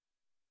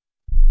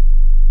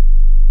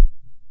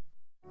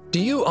Do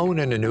you own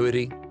an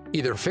annuity,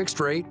 either fixed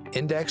rate,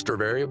 indexed, or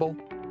variable?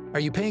 Are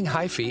you paying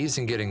high fees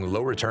and getting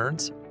low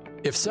returns?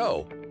 If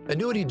so,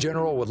 Annuity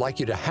General would like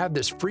you to have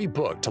this free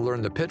book to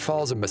learn the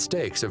pitfalls and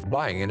mistakes of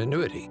buying an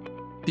annuity.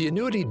 The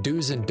Annuity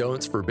Do's and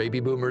Don'ts for Baby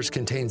Boomers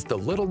contains the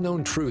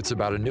little-known truths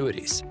about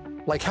annuities,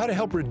 like how to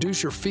help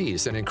reduce your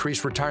fees and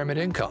increase retirement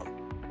income.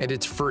 And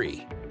it's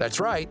free. That's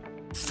right,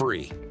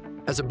 free.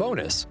 As a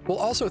bonus, we'll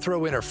also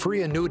throw in a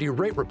free annuity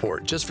rate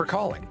report just for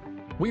calling.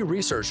 We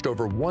researched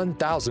over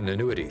 1,000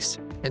 annuities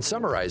and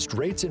summarized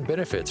rates and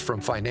benefits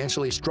from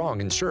financially strong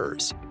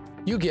insurers.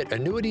 You get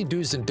Annuity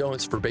Do's and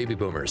Don'ts for Baby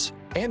Boomers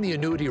and the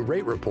Annuity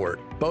Rate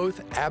Report,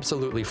 both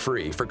absolutely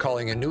free for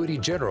calling Annuity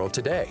General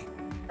today.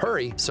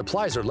 Hurry,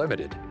 supplies are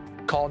limited.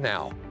 Call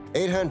now.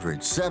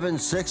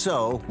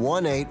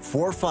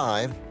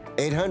 800-760-1845.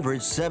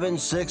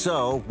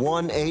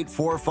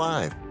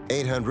 800-760-1845.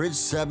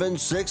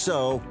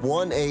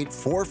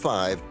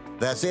 800-760-1845.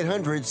 That's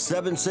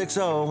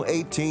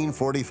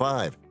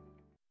 800-760-1845.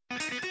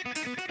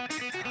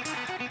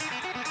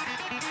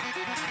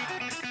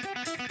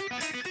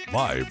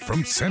 Live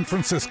from San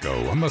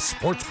Francisco on the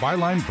Sports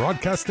Byline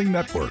Broadcasting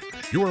Network,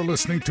 you are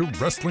listening to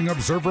Wrestling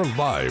Observer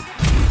Live.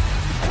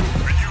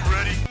 Are you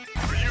ready?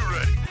 Are you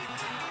ready?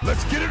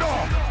 Let's get it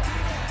on!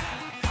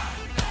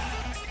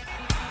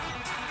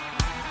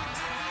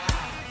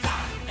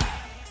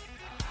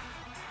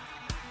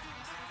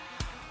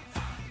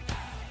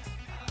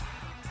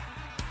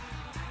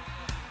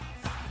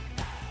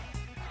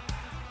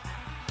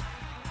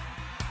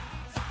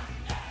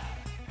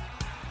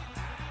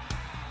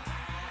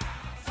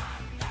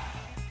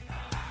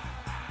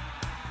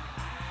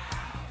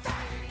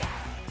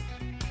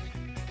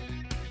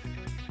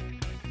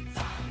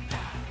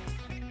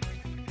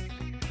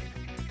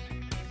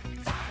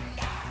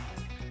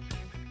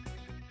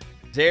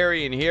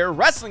 Darian here,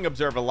 Wrestling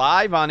Observer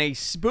Live on a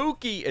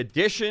spooky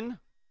edition,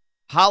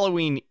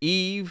 Halloween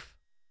Eve.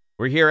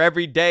 We're here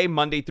every day,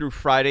 Monday through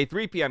Friday,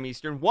 3 p.m.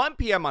 Eastern, 1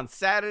 p.m. on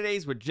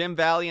Saturdays with Jim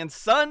Valley, and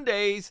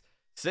Sundays,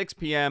 6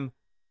 p.m.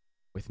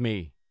 with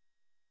me.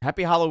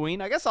 Happy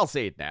Halloween. I guess I'll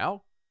say it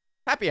now.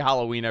 Happy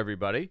Halloween,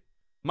 everybody.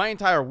 My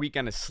entire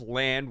weekend is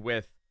slammed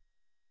with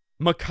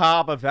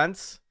macabre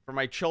events for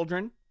my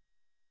children.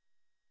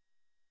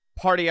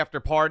 Party after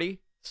party.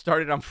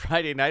 Started on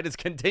Friday night, is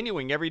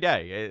continuing every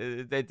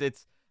day.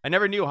 I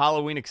never knew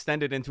Halloween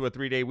extended into a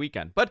 3-day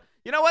weekend. But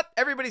you know what?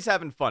 Everybody's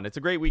having fun. It's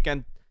a great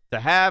weekend to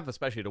have,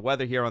 especially the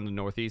weather here on the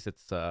Northeast.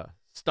 It's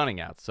stunning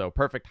out. So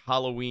perfect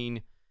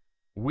Halloween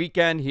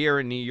weekend here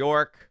in New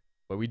York.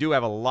 But we do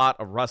have a lot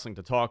of wrestling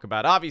to talk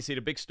about. Obviously,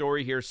 the big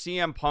story here,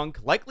 CM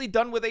Punk likely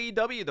done with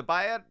AEW. The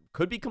buyout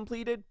could be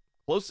completed,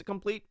 close to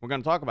complete. We're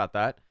going to talk about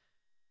that.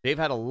 They've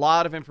had a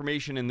lot of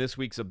information in this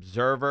week's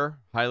Observer.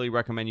 Highly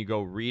recommend you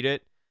go read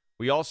it.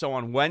 We also,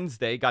 on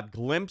Wednesday, got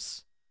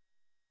glimpse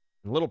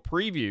and little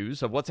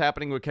previews of what's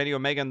happening with Kenny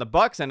Omega and the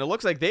Bucks, and it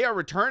looks like they are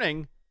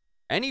returning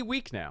any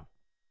week now.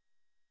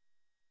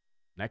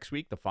 Next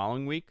week, the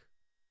following week,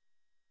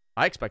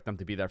 I expect them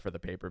to be there for the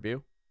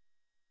pay-per-view.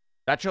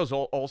 That show's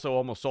also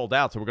almost sold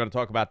out, so we're going to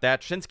talk about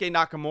that. Shinsuke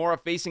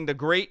Nakamura facing the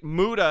Great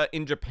Muta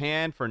in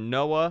Japan for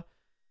Noah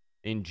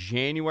in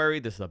January.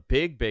 This is a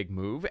big, big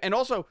move. And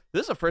also,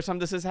 this is the first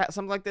time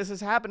something like this has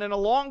happened in a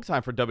long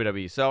time for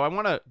WWE. So I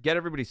want to get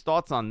everybody's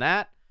thoughts on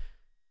that.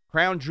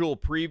 Crown Jewel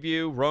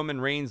preview. Roman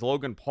Reigns,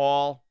 Logan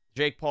Paul.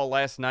 Jake Paul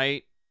last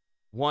night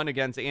won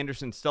against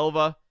Anderson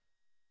Silva.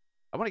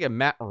 I want to get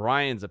Matt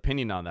Ryan's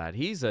opinion on that.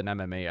 He's an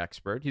MMA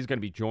expert. He's going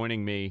to be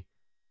joining me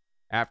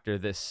after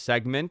this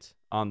segment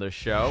on the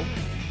show.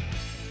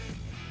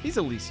 He's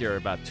at least here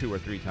about 2 or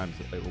 3 times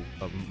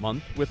a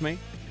month with me.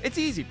 It's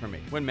easy for me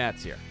when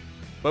Matt's here.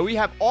 But we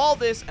have all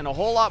this and a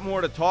whole lot more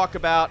to talk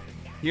about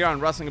here on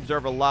Wrestling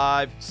Observer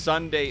Live,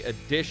 Sunday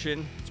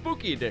edition,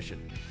 spooky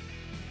edition.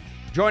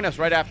 Join us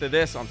right after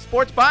this on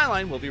Sports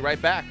Byline. We'll be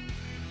right back.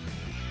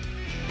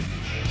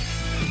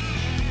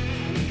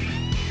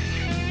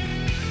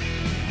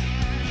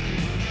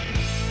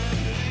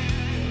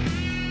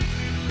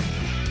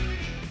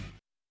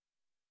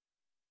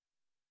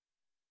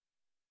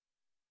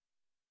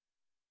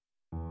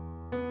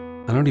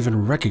 I don't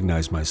even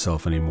recognize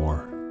myself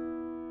anymore.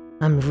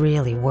 I'm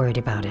really worried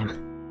about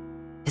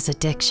him. His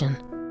addiction.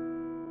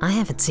 I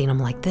haven't seen him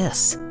like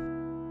this.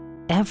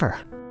 Ever.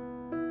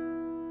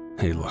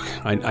 Hey, look,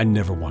 I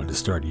never wanted to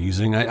start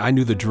using. I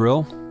knew the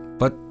drill,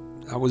 but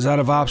I was out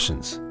of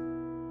options.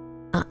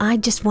 I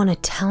just want to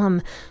tell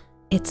him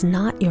it's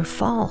not your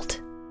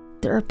fault.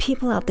 There are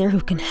people out there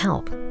who can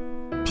help.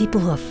 People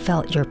who have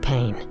felt your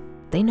pain.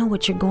 They know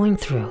what you're going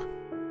through.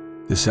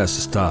 This has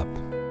to stop.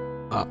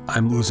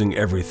 I'm losing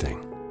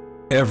everything.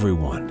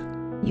 Everyone.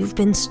 You've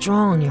been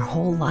strong your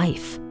whole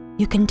life.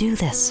 You can do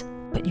this,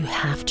 but you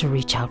have to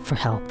reach out for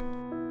help.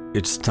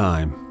 It's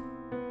time.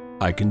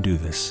 I can do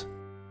this.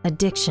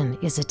 Addiction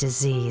is a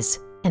disease,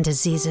 and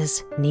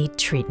diseases need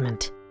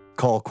treatment.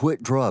 Call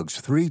Quit Drugs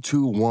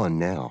 321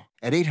 now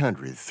at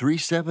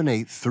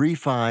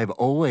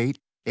 800-378-3508,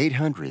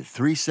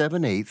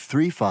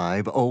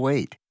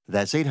 800-378-3508.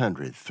 That's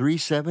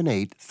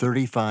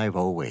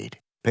 800-378-3508.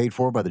 Paid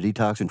for by the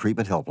Detox and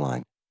Treatment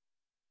Helpline.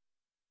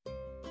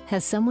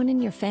 Has someone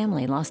in your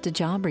family lost a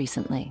job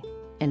recently,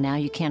 and now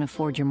you can't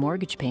afford your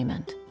mortgage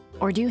payment?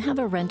 Or do you have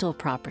a rental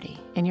property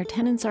and your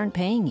tenants aren't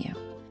paying you?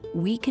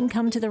 We can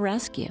come to the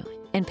rescue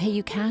and pay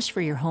you cash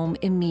for your home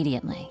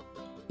immediately.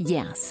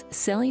 Yes,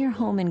 sell your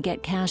home and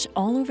get cash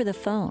all over the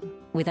phone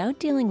without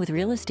dealing with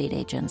real estate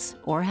agents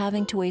or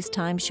having to waste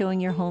time showing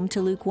your home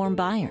to lukewarm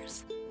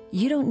buyers.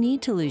 You don't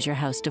need to lose your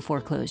house to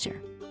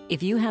foreclosure.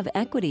 If you have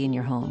equity in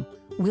your home,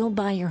 we'll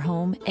buy your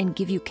home and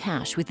give you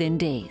cash within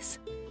days,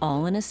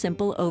 all in a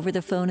simple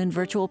over-the-phone and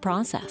virtual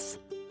process.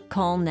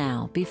 Call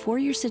now before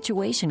your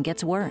situation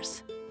gets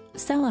worse.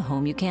 Sell a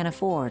home you can't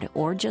afford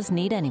or just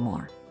need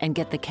anymore and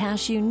get the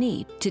cash you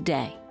need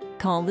today.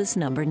 Call this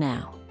number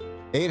now.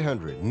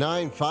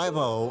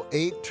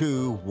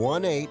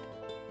 800-950-8218.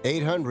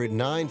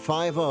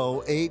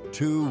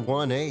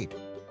 800-950-8218.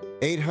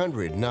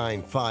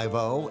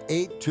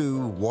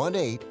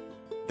 800-950-8218.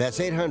 That's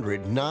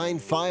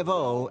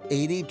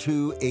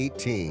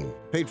 800-950-8218.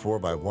 Paid for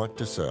by Want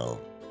to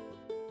Sell.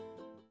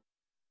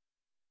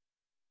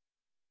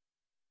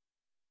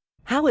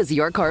 How is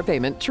your car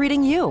payment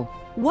treating you?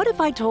 What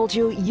if I told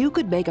you you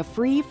could make a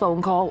free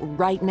phone call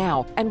right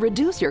now and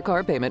reduce your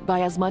car payment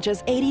by as much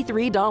as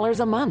 $83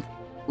 a month?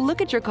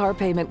 Look at your car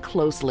payment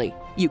closely.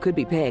 You could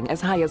be paying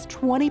as high as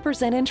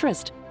 20%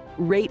 interest.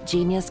 Rate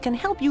Genius can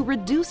help you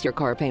reduce your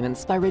car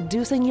payments by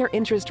reducing your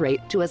interest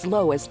rate to as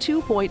low as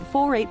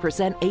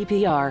 2.48%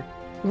 APR.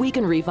 We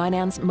can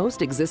refinance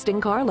most existing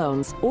car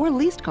loans or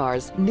leased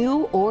cars,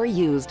 new or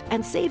used,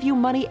 and save you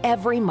money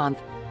every month.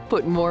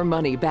 Put more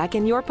money back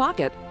in your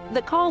pocket.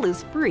 The call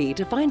is free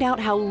to find out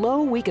how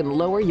low we can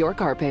lower your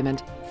car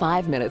payment.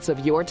 5 minutes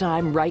of your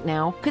time right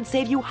now could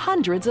save you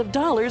hundreds of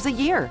dollars a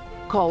year.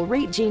 Call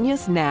Rate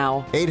Genius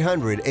now.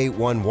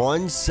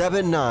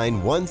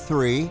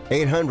 800-811-7913.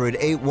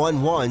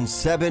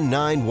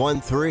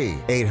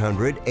 800-811-7913.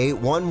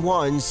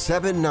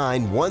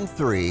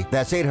 800-811-7913.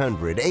 That's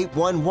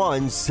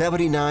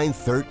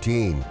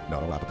 800-811-7913.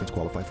 Not all applicants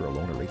qualify for a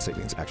loan or rate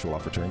savings. Actual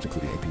offer terms,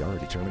 including APR, are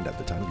determined at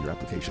the time of your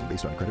application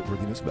based on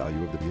creditworthiness,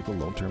 value of the vehicle,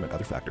 loan term, and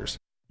other factors.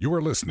 You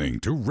are listening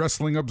to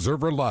Wrestling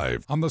Observer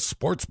Live on the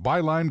Sports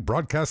Byline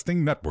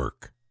Broadcasting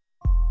Network.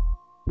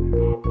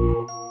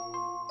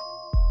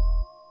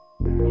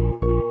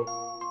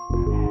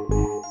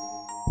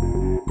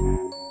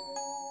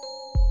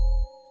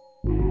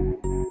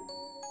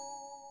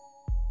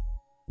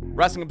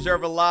 Wrestling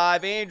Observer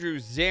Live, Andrew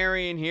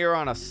Zarian here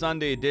on a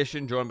Sunday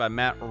edition, joined by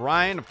Matt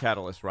Ryan of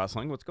Catalyst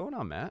Wrestling. What's going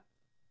on, Matt?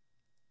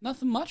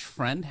 Nothing much,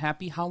 friend.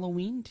 Happy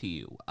Halloween to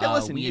you. Yeah,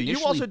 listen, you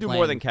also do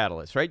more than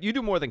Catalyst, right? You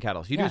do more than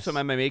Catalyst. You do some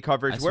MMA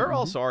coverage. Where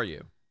else are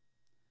you?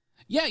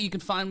 Yeah, you can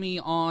find me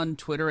on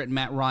Twitter at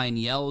Matt Ryan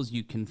Yells.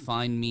 You can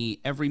find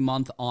me every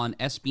month on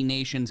SB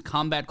Nation's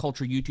Combat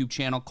Culture YouTube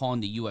channel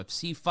calling the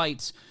UFC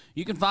fights.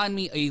 You can find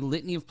me a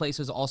litany of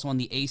places also on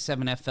the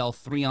A7FL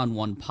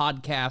 3-on-1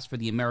 podcast for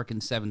the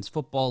American Sevens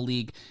Football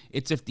League.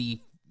 It's if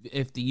the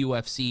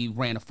UFC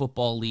ran a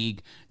football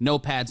league, no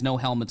pads, no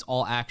helmets,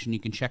 all action. You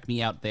can check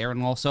me out there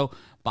and also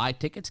buy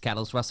tickets,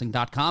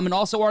 CatalystWrestling.com, and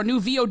also our new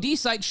VOD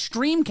site,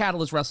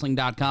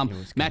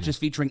 StreamCatalystWrestling.com. Matches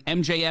featuring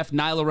MJF,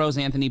 Nyla Rose,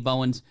 Anthony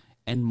Bowens,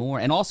 and more.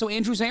 And also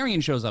Andrew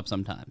Zarian shows up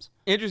sometimes.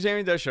 Andrew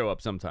Zarian does show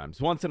up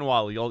sometimes. Once in a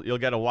while, you'll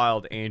get a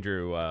wild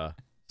Andrew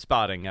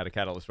spotting at a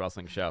Catalyst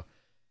Wrestling show.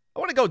 I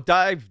want to go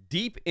dive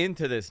deep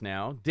into this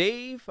now.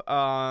 Dave,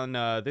 on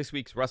this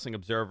week's Wrestling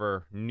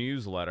Observer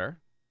newsletter,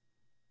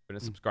 been a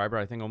subscriber,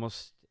 I think,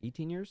 almost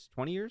 18 years,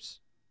 20 years?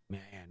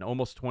 Man,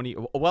 almost 20.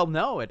 Well,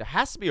 no, it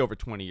has to be over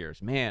 20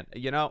 years. Man,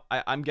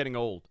 I'm getting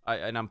old,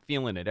 and I'm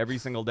feeling it every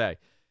single day.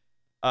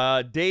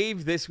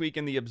 Dave, this week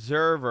in The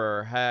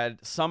Observer, had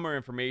some more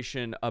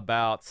information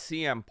about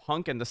CM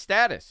Punk and the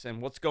status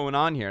and what's going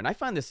on here. And I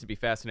find this to be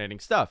fascinating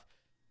stuff.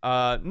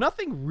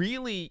 Nothing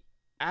really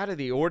out of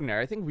the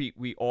ordinary. I think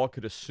we all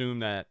could assume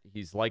that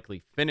he's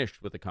likely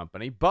finished with the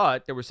company,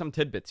 but there were some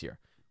tidbits here.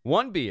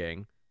 One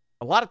being,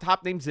 a lot of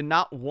top names did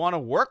not want to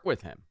work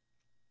with him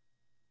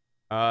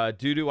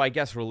due to, I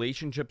guess,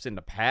 relationships in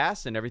the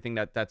past and everything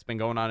that's been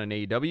going on in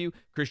AEW.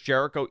 Chris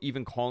Jericho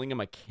even calling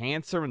him a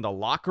cancer in the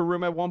locker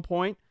room at one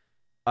point.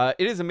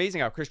 It is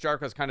amazing how Chris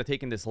Jericho has kind of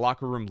taken this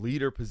locker room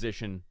leader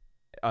position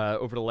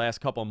over the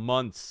last couple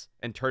months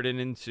and turned it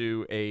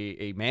into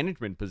a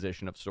management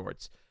position of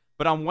sorts.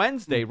 But on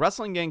Wednesday,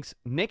 Wrestling Inc.'s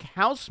Nick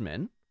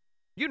Houseman,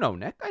 you know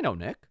Nick, I know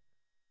Nick.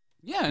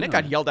 Yeah, Nick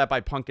got yelled at by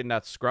Punk in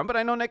that scrum, but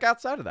I know Nick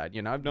outside of that.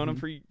 I've known him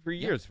for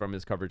years from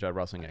his coverage at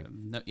Wrestling Inc.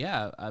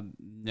 I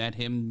met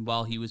him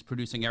while he was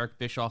producing Eric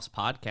Bischoff's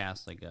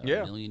podcast like a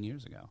million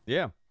years ago.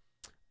 Yeah.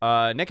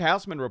 Nick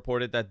Houseman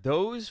reported that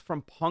those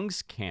from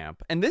Punk's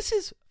camp, and this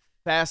is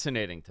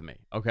fascinating to me,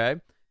 okay?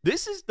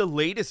 This is the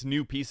latest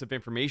new piece of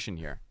information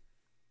here.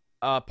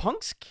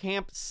 Punk's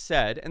camp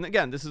said, and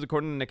again, this is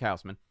according to Nick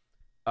Houseman,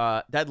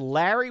 that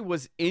Larry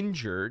was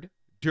injured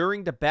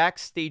during the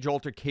backstage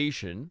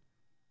altercation,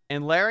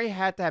 and Larry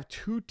had to have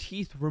 2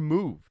 teeth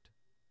removed.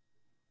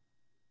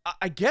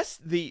 I guess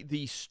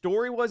the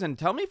story was, and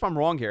tell me if I'm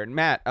wrong here, and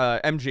Matt,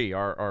 MG,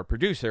 our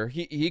producer,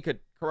 he could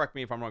correct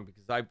me if I'm wrong,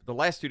 because the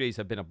last 2 days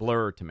have been a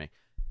blur to me.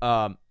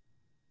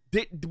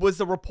 Was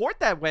the report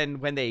that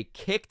when they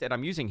kicked, and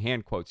I'm using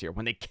hand quotes here,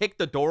 when they kicked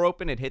the door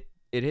open, it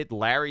hit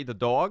Larry the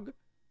dog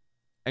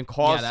and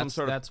caused some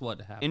sort of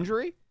what happened.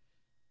 Injury?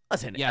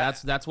 Listen, yeah,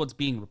 that's what's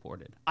being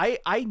reported.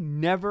 I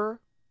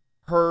never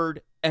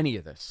heard any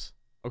of this,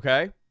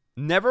 okay?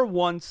 Never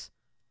once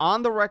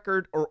on the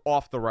record or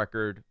off the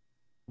record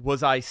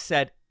was I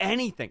said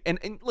anything.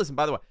 And listen,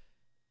 by the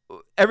way,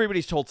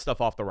 everybody's told stuff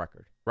off the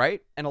record,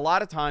 right? And a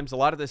lot of times, a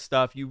lot of this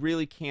stuff you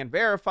really can't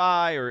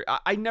verify, or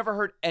I never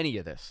heard any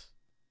of this.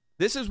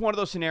 This is one of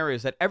those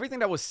scenarios that everything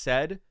that was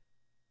said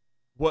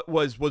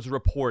was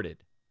reported.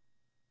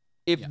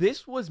 If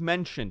this was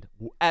mentioned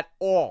at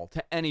all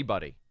to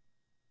anybody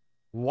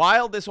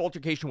while this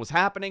altercation was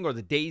happening or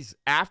the days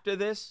after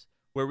this,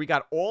 where we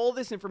got all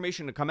this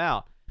information to come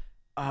out,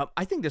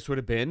 I think this would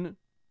have been,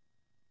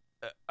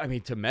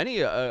 to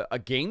many,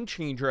 a game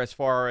changer as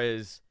far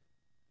as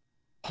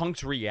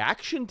Punk's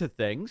reaction to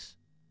things.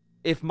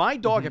 If my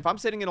dog, if I'm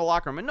sitting in a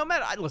locker room, and no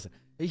matter, listen,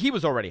 he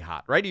was already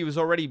hot, right? He was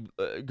already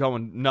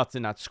going nuts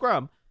in that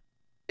scrum.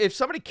 If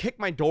somebody kicked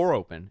my door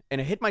open and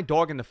it hit my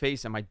dog in the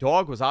face, and my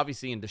dog was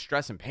obviously in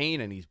distress and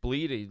pain, and he's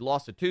bleeding, he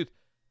lost a tooth,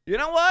 you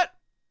know what?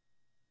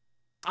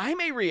 I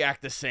may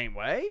react the same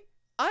way.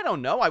 I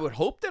don't know. I would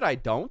hope that I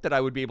don't, that I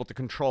would be able to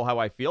control how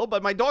I feel,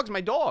 but my dog's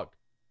my dog.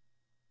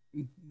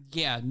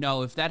 Yeah,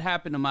 no, if that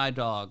happened to my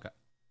dog,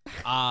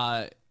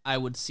 I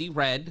would see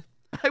red.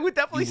 I would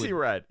definitely see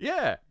red.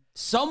 Yeah.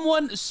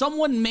 Someone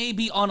may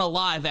be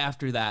unalive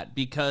after that,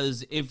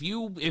 because if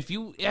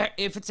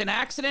it's an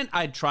accident,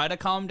 I'd try to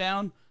calm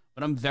down,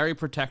 but I'm very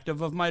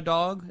protective of my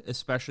dog,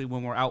 especially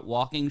when we're out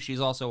walking. She's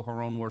also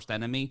her own worst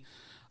enemy.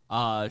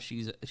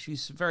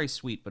 She's very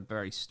sweet but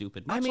very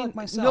stupid. Much like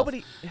myself.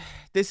 Nobody.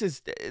 This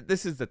is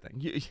the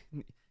thing.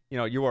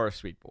 You are a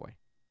sweet boy.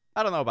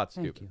 I don't know about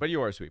stupid, but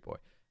you are a sweet boy.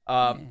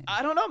 I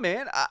don't know,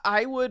 man.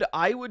 I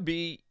would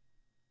be.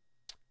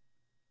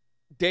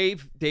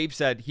 Dave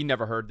said he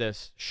never heard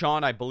this.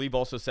 Sean, I believe,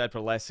 also said for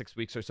the last 6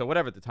 weeks or so,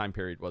 whatever the time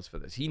period was for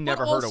this, he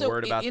never heard a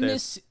word about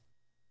this.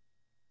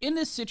 In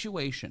this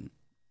situation,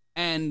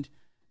 and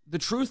the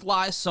truth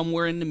lies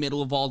somewhere in the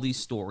middle of all these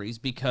stories,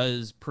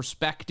 because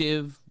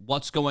perspective,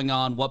 what's going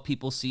on, what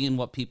people see, and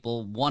what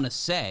people want to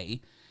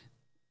say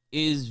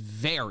is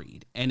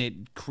varied, and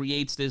it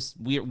creates this.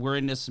 We're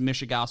in this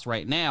mishigas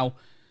right now.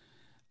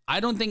 I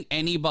don't think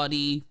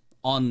anybody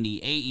on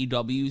the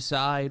AEW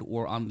side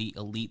or on the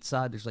Elite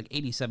side, there's like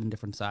 87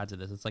 different sides of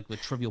this. It's like the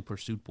Trivial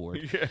Pursuit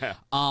board. Yeah.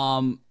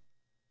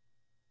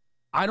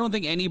 I don't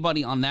think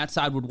anybody on that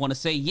side would want to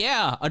say,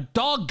 yeah, a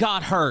dog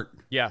got hurt.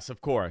 Yes,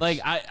 of course.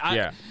 Like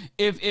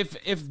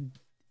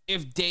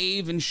if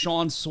Dave and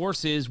Sean's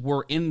sources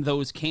were in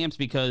those camps,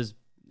 because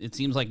it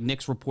seems like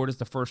Nick's report is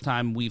the first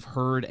time we've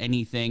heard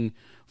anything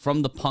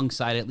from the Punk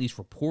side, at least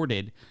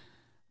reported,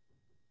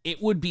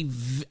 it would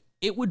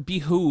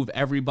behoove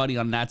everybody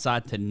on that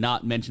side to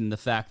not mention the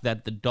fact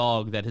that the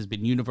dog that has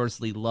been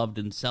universally loved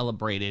and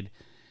celebrated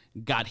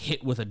got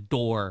hit with a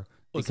door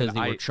because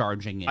they were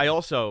charging it.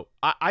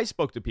 I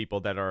spoke to people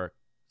that are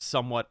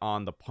somewhat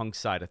on the Punk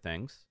side of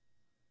things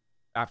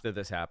after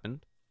this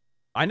happened.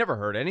 I never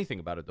heard anything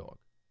about a dog.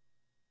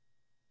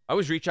 I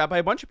was reached out by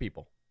a bunch of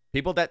people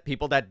that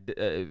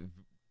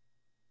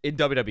in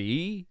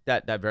WWE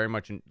that very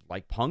much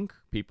like Punk,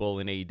 people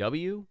in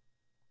AEW.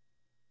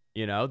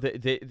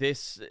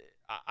 This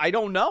I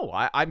don't know.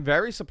 I'm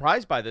very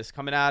surprised by this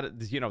coming out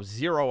at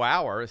 0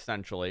 hour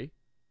essentially,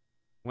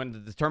 when the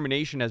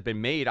determination has been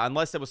made,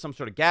 unless there was some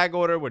sort of gag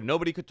order where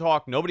nobody could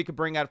talk, nobody could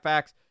bring out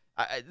facts.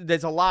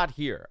 There's a lot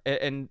here,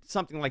 and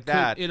something like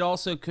that. It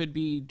also could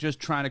be just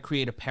trying to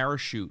create a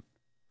parachute.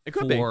 It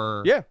could be,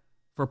 yeah,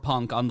 for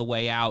Punk on the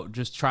way out.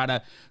 Just try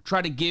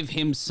to give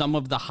him some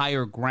of the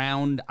higher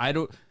ground. I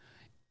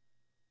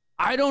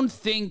don't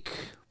think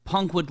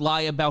Punk would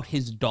lie about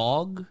his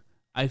dog.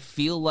 I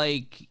feel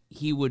like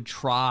he would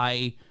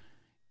try,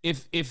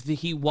 if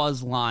he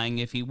was lying,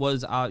 if he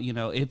was,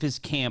 if his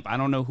camp, I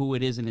don't know who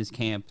it is in his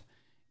camp.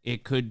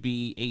 It could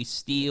be a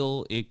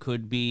Steel. It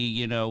could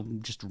be,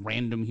 just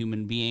random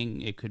human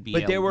being. It could be.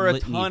 But there were a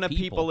ton of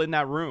people in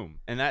that room,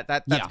 and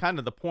that's kind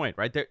of the point,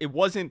 right? It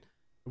wasn't.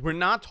 We're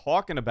not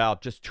talking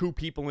about just two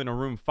people in a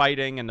room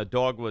fighting, and the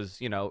dog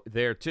was,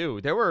 there too.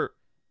 There were,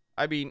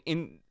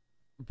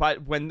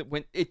 But when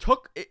it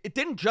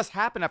didn't just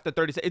happen after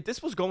 30 seconds.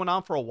 This was going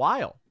on for a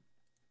while.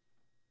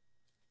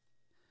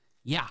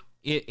 Yeah,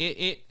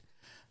 it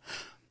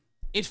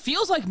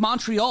feels like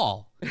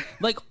Montreal.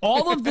 Like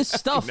all of this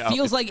stuff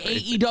feels like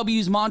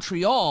AEW's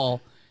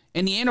Montreal,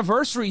 and the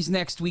anniversary's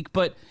next week.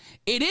 But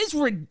it is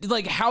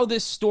like how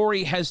this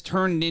story has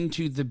turned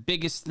into the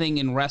biggest thing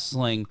in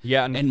wrestling.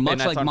 Yeah, and much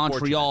like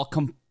Montreal,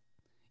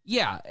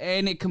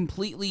 and it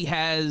completely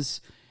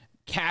has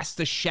cast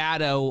a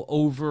shadow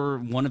over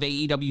one of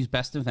AEW's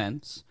best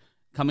events,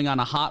 coming on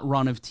a hot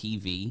run of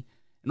TV.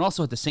 And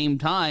also at the same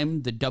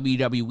time, the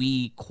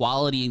WWE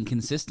quality and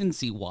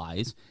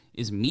consistency-wise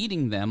is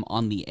meeting them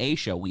on the A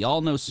show. We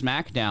all know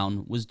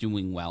SmackDown was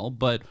doing well,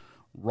 but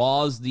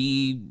Raw's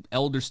the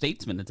elder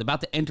statesman. It's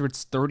about to enter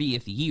its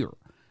 30th year.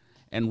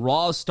 And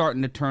Raw's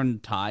starting to turn the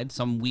tide.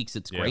 Some weeks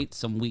it's great,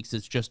 some weeks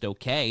it's just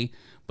okay,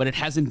 but it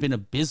hasn't been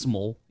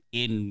abysmal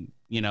in,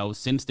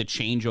 since the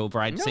changeover,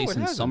 I'd say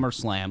since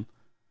SummerSlam.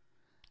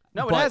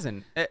 No, but it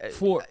hasn't.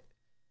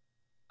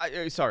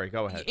 Sorry,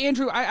 go ahead.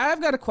 Andrew,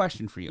 I've got a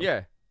question for you.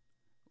 Yeah.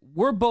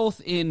 We're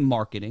both in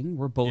marketing.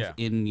 We're both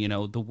in,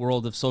 the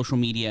world of social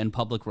media and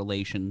public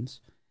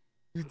relations.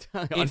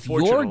 If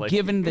you're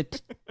given the...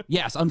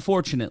 yes,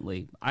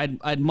 unfortunately.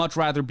 I'd much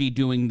rather be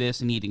doing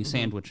this and eating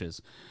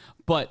sandwiches.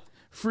 But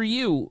for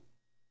you,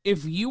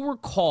 if you were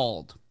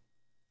called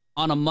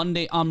on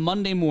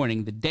Monday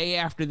morning, the day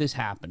after this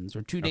happens,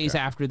 or 2 days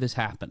after this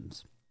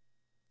happens,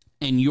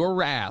 and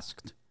you're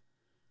asked,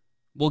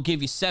 we'll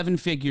give you 7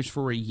 figures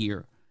for a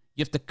year.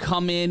 You have to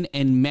come in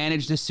and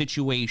manage the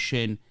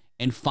situation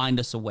and find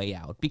us a way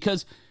out.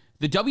 Because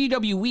the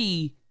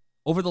WWE,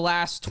 over the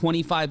last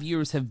 25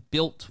 years, have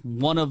built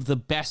one of the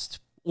best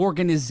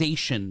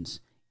organizations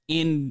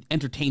in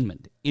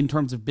entertainment in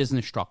terms of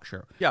business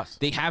structure. Yes.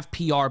 They have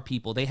PR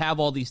people. They have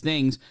all these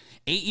things.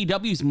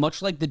 AEW is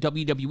much like the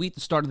WWE at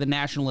the start of the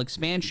national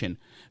expansion,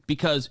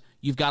 because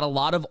you've got a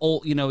lot of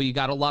you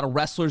got a lot of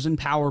wrestlers in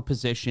power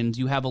positions.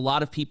 You have a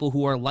lot of people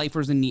who are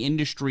lifers in the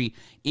industry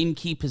in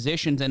key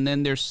positions. And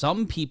then there's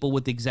some people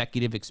with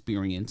executive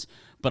experience,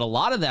 but a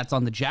lot of that's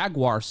on the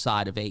Jaguar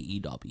side of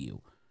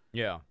AEW.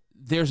 Yeah.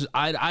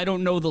 I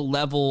don't know the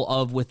level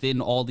of within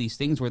all these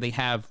things where they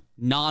have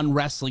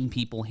non-wrestling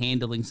people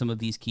handling some of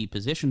these key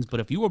positions. But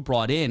if you were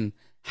brought in,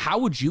 how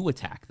would you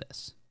attack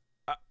this?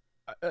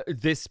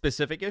 This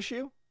specific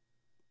issue?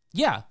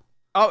 Yeah.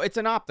 Oh, it's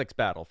an optics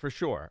battle for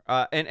sure.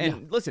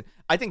 Listen,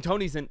 I think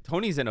Tony's in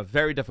a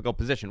very difficult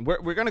position.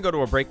 We're going to go to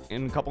a break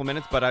in a couple of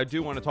minutes, but I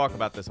do want to talk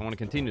about this. I want to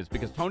continue this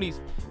because Tony's,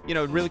 it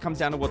really comes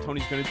down to what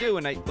Tony's going to do.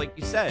 And like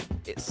you said,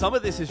 some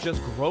of this is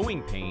just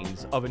growing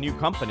pains of a new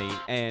company.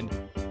 And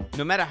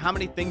no matter how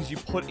many things you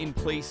put in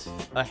place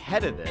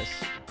ahead of this,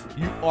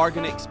 you are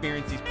going to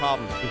experience these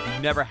problems because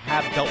you never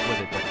have dealt with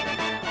it before.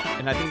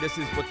 And I think this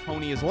is what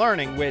Tony is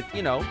learning with,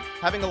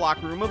 having a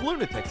locker room of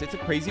lunatics. It's a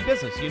crazy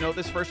business. You know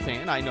this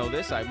firsthand. I know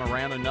this. I'm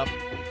around enough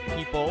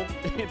people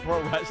in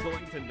pro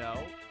wrestling to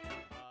know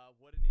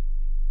what an insane...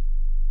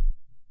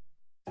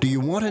 Do you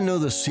want to know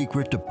the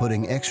secret to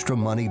putting extra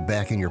money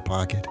back in your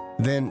pocket?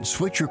 Then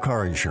switch your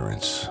car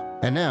insurance.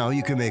 And now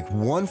you can make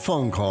one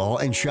phone call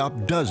and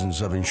shop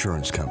dozens of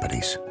insurance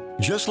companies.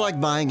 Just like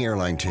buying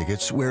airline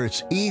tickets, where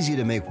it's easy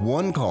to make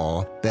one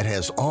call that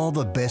has all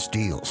the best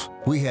deals.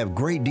 We have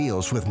great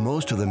deals with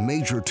most of the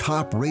major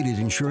top-rated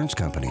insurance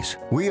companies.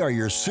 We are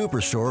your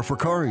superstore for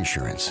car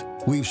insurance.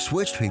 We've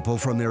switched people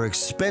from their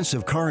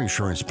expensive car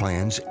insurance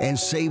plans and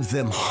saved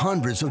them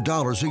hundreds of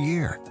dollars a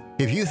year.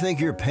 If you think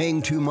you're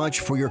paying too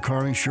much for your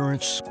car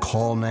insurance,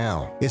 call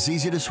now. It's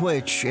easy to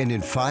switch, and in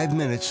 5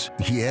 minutes,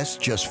 yes,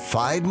 just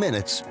 5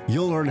 minutes,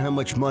 you'll learn how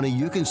much money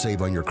you can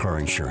save on your car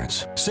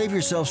insurance. Save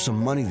yourself some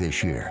money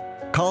this year.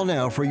 Call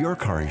now for your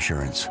car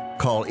insurance.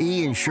 Call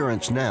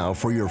E-Insurance now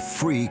for your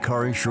free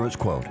car insurance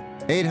quote.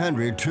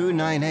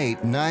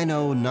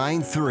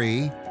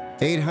 800-298-9093.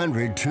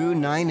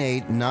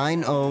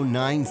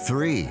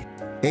 800-298-9093.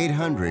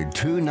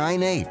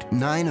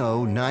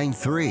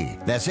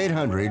 800-298-9093. That's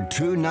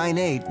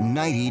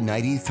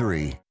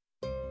 800-298-9093.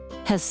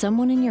 Has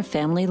someone in your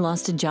family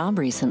lost a job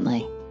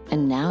recently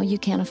and now you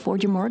can't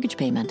afford your mortgage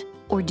payment?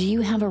 Or do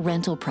you have a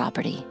rental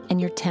property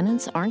and your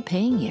tenants aren't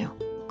paying you?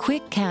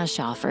 Quick Cash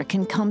Offer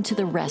can come to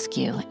the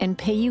rescue and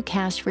pay you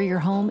cash for your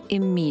home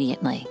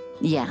immediately.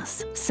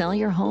 Yes, sell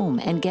your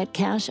home and get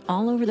cash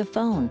all over the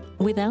phone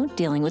without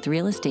dealing with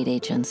real estate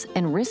agents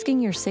and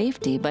risking your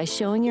safety by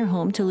showing your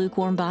home to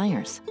lukewarm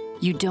buyers.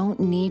 You don't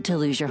need to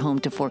lose your home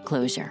to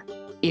foreclosure.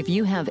 If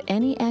you have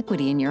any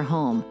equity in your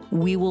home,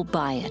 we will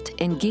buy it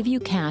and give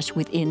you cash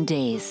within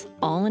days,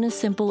 all in a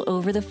simple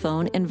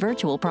over-the-phone and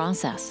virtual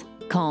process.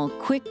 Call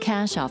Quick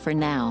Cash Offer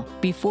now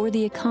before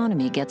the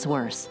economy gets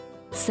worse.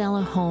 Sell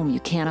a home you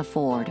can't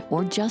afford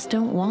or just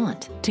don't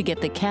want to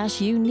get the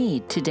cash you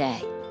need today.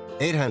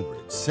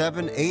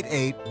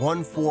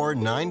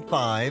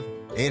 800-788-1495.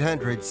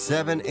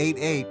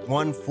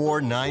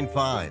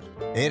 800-788-1495.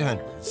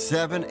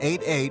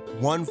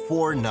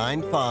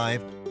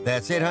 800-788-1495.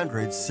 That's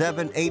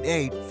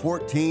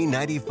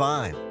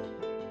 800-788-1495.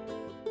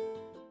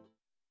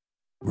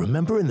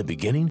 Remember in the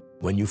beginning,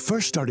 when you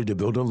first started to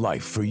build a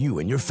life for you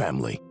and your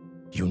family,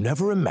 you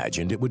never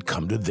imagined it would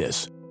come to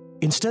this.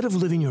 Instead of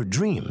living your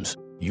dreams,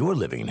 you're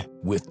living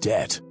with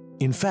debt.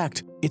 In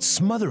fact, it's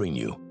smothering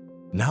you.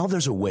 Now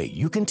there's a way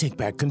you can take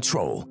back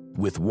control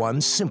with one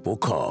simple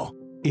call.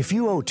 If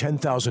you owe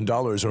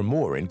 $10,000 or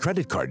more in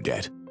credit card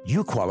debt,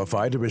 you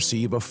qualify to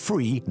receive a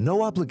free,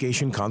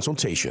 no-obligation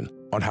consultation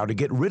on how to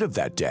get rid of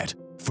that debt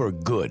for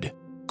good.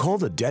 Call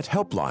the Debt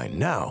Helpline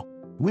now.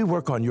 We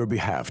work on your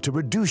behalf to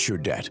reduce your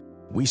debt.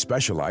 We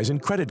specialize in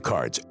credit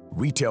cards,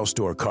 retail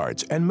store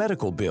cards, and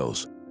medical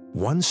bills.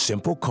 One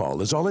simple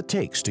call is all it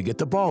takes to get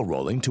the ball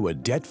rolling to a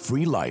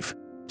debt-free life.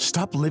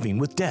 Stop living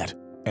with debt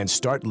and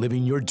start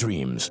living your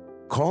dreams.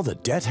 Call the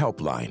Debt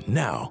Helpline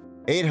now.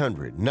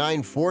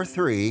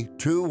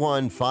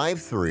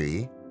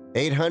 800-943-2153.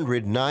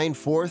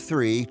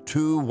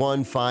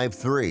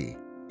 800-943-2153.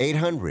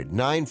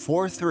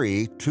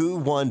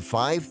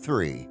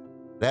 800-943-2153.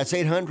 That's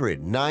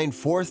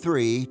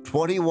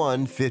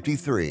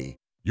 800-943-2153.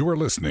 You are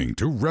listening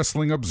to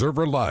Wrestling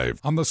Observer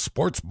Live on the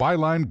Sports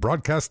Byline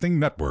Broadcasting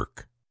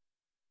Network.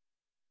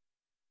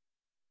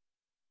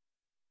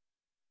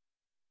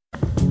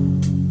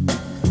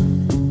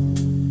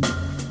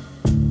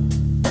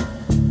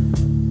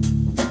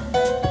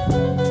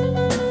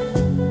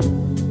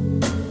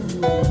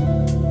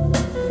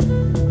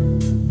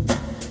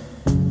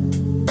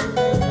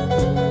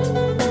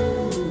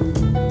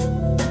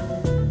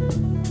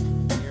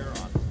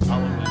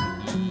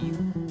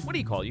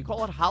 You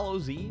call it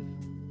Hallows Eve?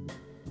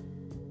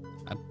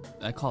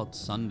 I call it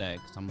Sunday.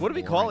 What do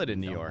we call it in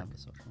New York?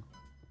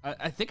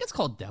 I think it's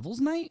called Devil's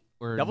Night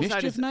or Devil's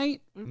Mischief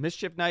Night.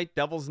 Mischief Night,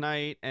 Devil's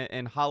Night,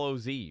 and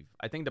Hallows Eve.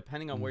 I think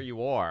depending on where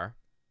you are,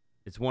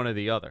 it's one or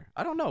the other.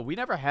 I don't know. We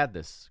never had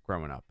this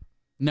growing up.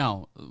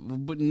 No,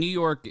 but New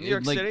York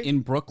like City? In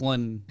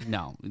Brooklyn,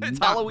 no. It's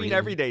Halloween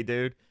every day,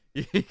 dude.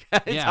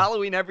 It's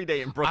Halloween every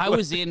day in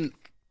Brooklyn.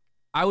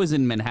 I was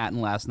in Manhattan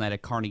last night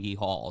at Carnegie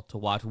Hall to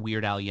watch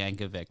Weird Al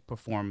Yankovic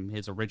perform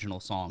his original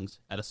songs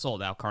at a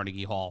sold-out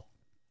Carnegie Hall.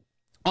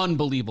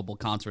 Unbelievable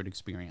concert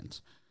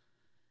experience.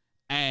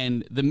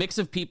 And the mix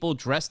of people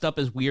dressed up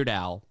as Weird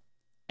Al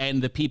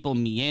and the people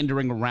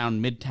meandering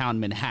around Midtown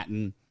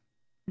Manhattan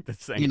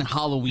in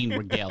Halloween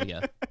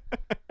regalia.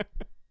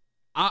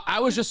 I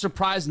was just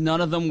surprised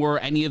none of them were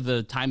any of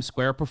the Times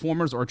Square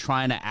performers or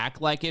trying to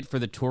act like it for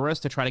the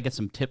tourists to try to get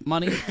some tip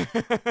money.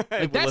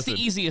 That's the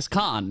easiest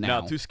con now.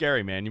 No, too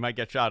scary, man. You might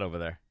get shot over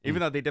there. Even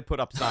though they did put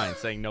up signs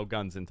saying no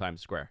guns in Times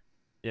Square.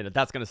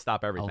 That's going to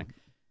stop everything.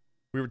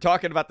 We were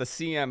talking about the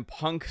CM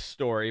Punk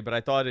story, but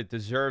I thought it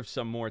deserved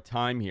some more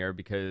time here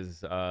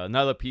because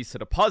another piece of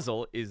the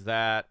puzzle is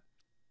that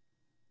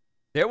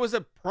there was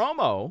a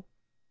promo,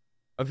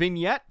 a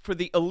vignette for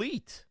the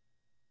Elite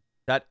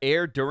that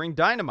aired during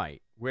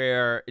Dynamite,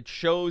 where it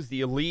shows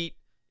the Elite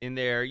in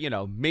their,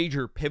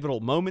 major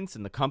pivotal moments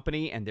in the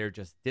company, and they're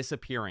just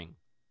disappearing.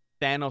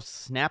 Thanos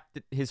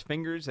snapped his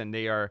fingers, and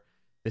they are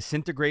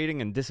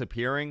disintegrating and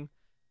disappearing.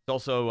 It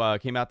also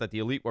came out that the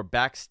Elite were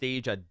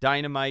backstage at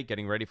Dynamite,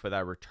 getting ready for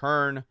that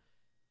return.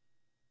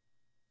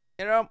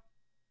 Oh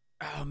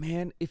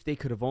man, if they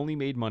could have only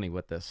made money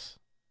with this.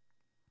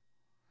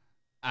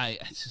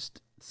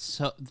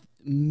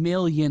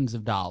 Millions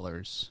of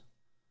dollars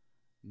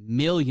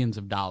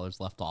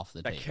left off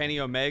the table. That Kenny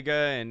Omega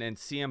and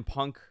CM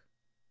Punk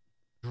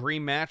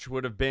dream match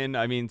would have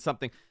been,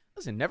 something.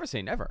 Listen, never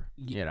say never.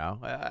 You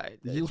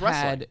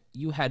had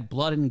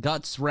blood and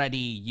guts ready.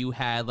 You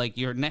had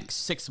your next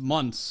 6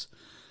 months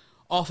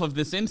off of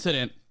this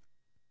incident,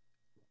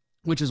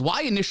 which is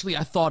why initially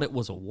I thought it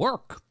was a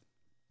work,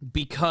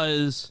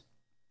 because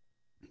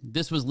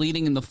this was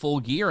leading in the Full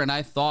Gear, and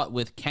I thought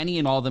with Kenny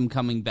and all them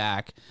coming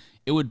back,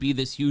 it would be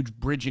this huge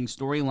bridging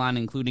storyline,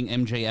 including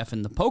MJF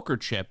and the poker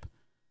chip,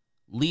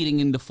 leading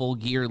into Full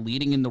Gear,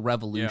 leading into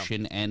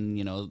Revolution, and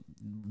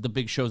the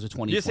big shows of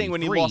 2023. You're saying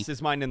when he lost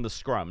his mind in the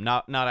scrum,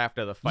 not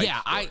after the fight.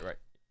 Yeah, right?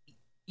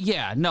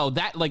 Yeah, no,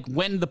 that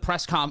when the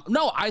press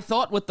no, I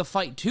thought with the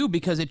fight too,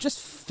 because it just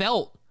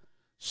felt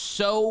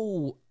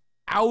so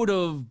out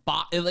of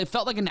body. It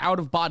felt like an out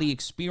of body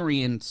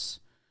experience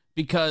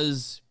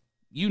because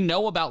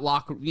about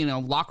locker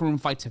room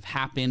fights have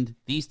happened.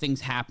 These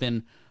things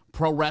happen.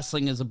 Pro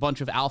wrestling is a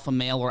bunch of alpha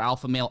male or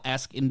alpha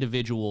male-esque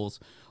individuals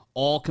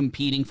all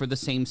competing for the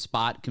same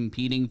spot,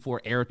 competing for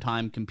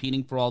airtime,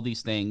 competing for all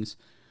these things,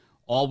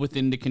 all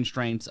within the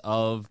constraints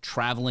of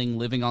traveling,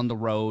 living on the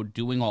road,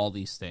 doing all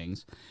these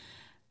things.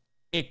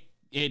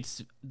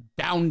 It's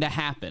bound to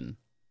happen.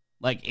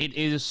 It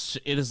is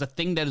a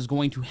thing that is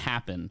going to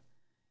happen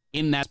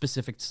in that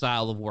specific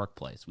style of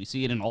workplace. We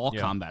see it in all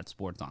combat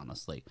sports,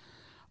 honestly.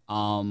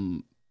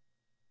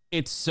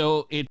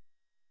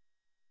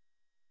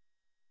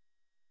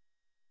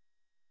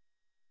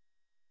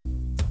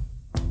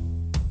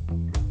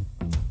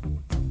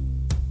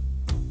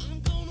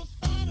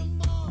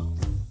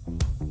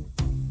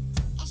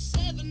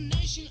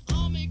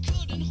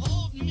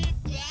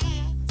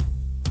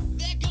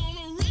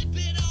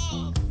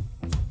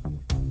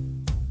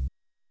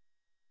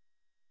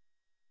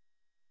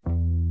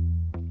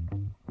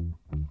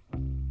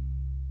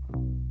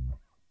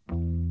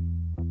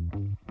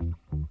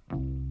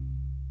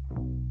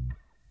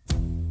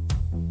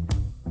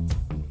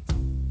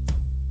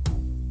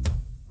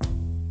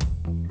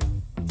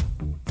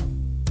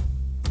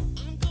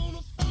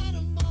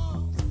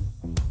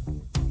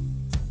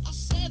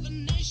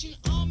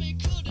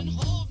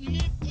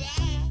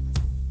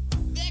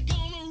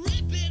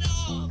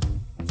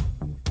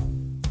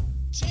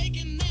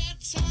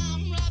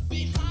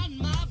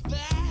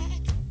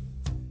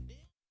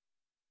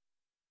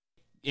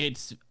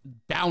 It's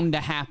bound to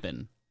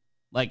happen.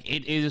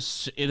 It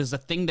is a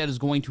thing that is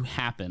going to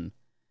happen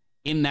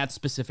in that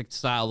specific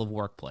style of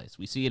workplace.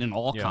 We see it in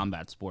all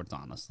combat sports,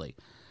 honestly.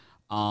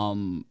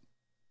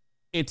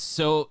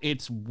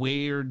 It's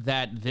weird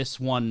that this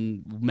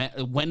one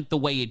went the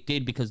way it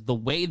did, because the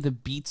way the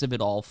beats of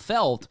it all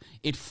felt,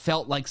 it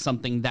felt like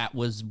something that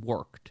was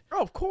worked.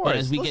 Oh, of course. But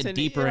as we get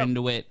deeper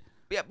into it,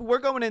 yeah, but we're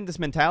going in this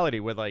mentality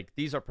where, like,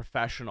 these are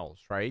professionals,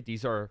 right?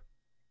 These are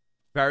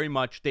very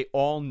much, they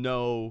all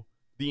know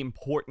the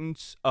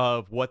importance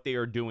of what they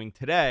are doing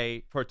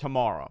today for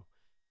tomorrow.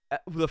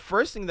 The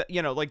first thing that,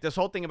 like this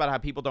whole thing about how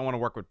people don't want to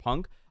work with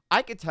Punk,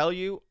 I could tell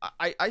you,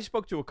 I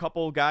spoke to a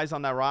couple guys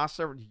on that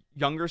roster,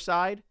 younger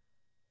side,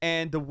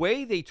 and the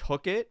way they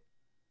took it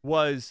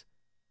was,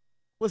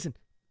 listen,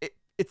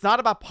 it's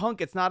not about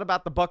Punk, it's not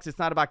about the Bucks, it's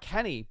not about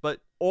Kenny, but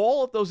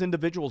all of those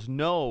individuals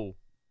know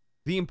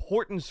the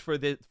importance for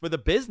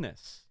the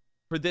business,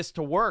 for this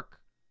to work,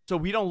 so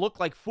we don't look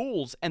like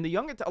fools. And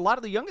a lot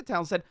of the younger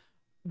towns said,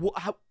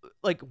 well,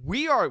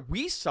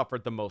 we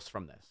suffered the most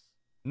from this.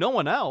 No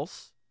one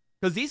else,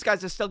 because these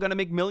guys are still going to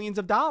make millions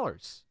of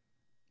dollars.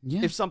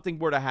 Yeah. If something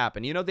were to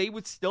happen, they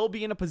would still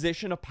be in a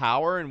position of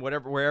power and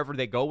wherever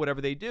they go,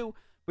 whatever they do.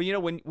 But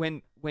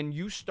when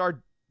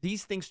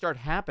these things start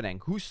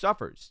happening, who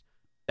suffers?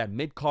 That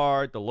mid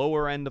card, the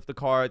lower end of the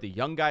card, the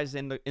young guys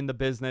in the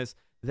business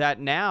that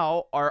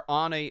now are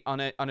on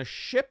a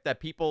ship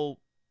that people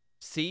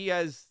see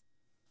as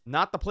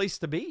not the place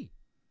to be.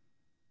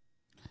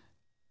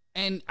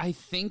 And I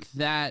think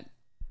that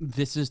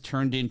this has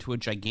turned into a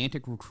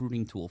gigantic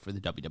recruiting tool for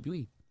the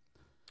WWE.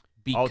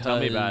 Because, tell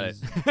me about it.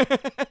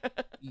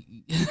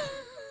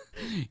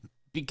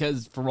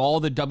 Because for all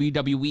the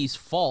WWE's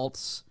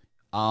faults,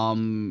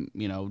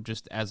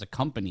 just as a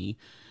company,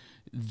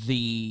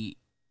 the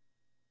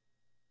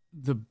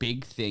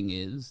big thing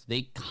is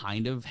they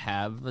kind of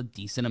have a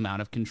decent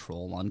amount of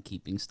control on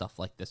keeping stuff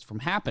like this from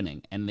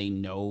happening. And they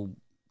know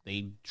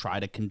they try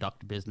to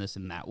conduct business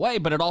in that way.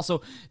 But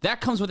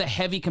that comes with a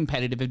heavy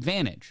competitive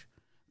advantage,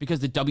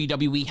 because the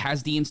WWE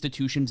has the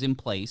institutions in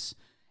place.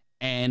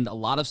 And a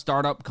lot of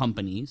startup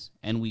companies,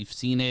 and we've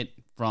seen it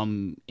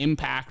from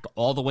Impact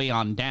all the way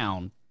on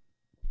down,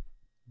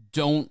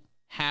 don't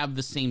have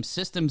the same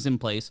systems in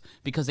place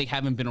because they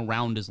haven't been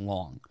around as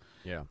long.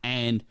 Yeah.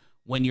 And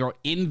when you're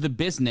in the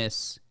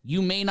business,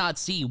 you may not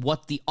see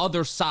what the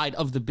other side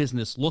of the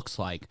business looks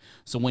like.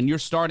 So when you're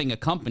starting a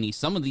company,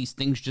 some of these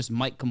things just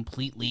might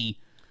completely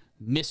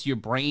miss your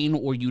brain,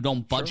 or you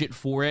don't budget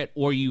for it,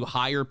 or you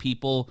hire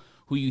people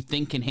who you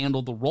think can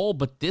handle the role.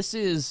 But this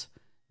is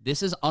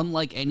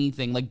unlike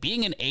anything. Like,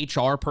 being an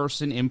HR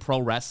person in pro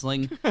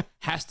wrestling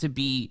has to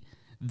be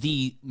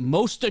the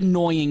most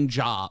annoying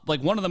job,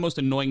 like one of the most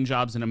annoying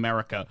jobs in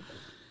America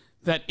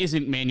that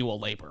isn't manual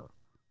labor.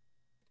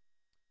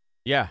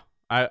 Yeah,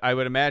 I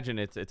would imagine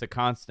it's a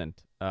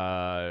constant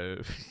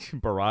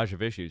barrage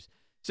of issues.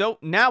 So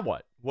now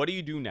what? What do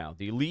you do now?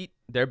 The Elite,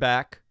 they're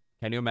back.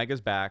 Kenny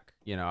Omega's back.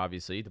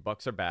 Obviously the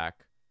Bucks are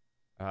back.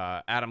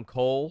 Adam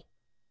Cole,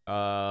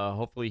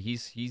 hopefully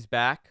he's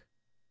back.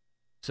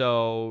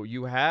 So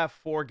you have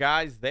 4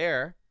 guys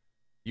there.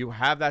 You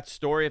have that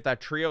story of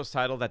that trios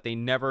title that they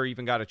never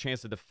even got a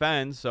chance to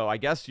defend. So I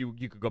guess you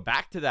could go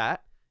back to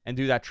that and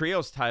do that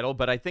trios title.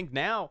 But I think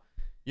now,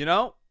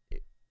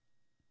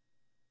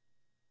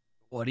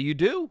 what do you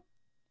do?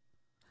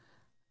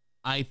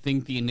 I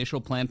think the initial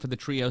plan for the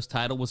trios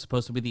title was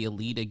supposed to be the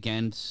Elite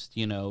against,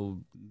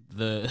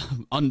 the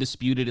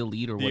Undisputed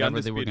Elite, or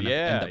whatever they were going to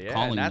end up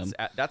calling them.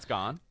 That's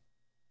gone.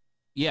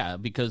 Yeah,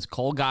 because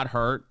Cole got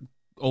hurt.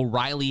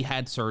 O'Reilly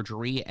had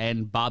surgery,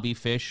 and Bobby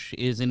Fish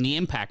is in the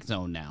Impact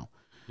Zone now.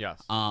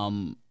 Yes.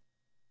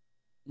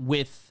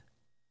 We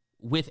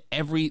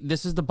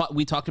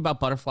talked about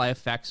butterfly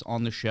effects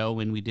on the show,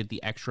 and we did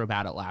the extra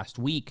about it last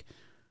week.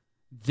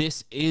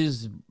 This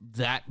is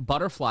that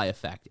butterfly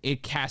effect.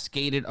 It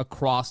cascaded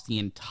across the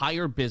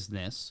entire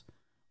business,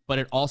 but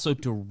it also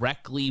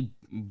directly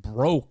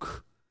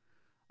broke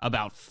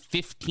about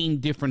 15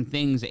 different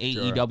things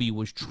AEW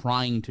was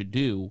trying to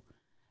do.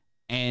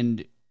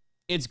 And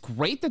it's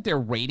great that their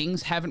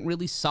ratings haven't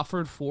really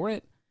suffered for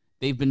it.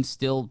 They've been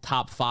still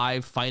top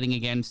 5, fighting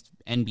against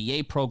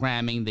NBA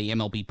programming, the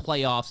MLB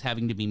playoffs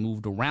having to be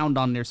moved around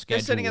on their schedule.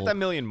 They're sitting at that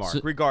million mark,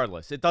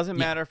 regardless. It doesn't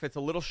matter if it's a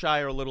little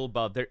shy or a little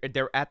above.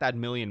 They're at that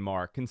million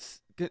mark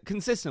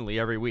consistently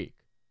every week.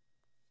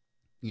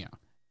 Yeah.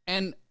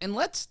 And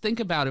let's think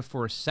about it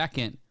for a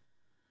second.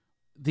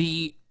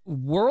 The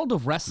world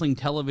of wrestling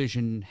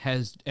television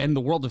and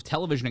the world of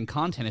television and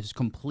content has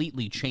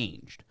completely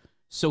changed.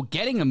 So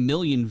getting 1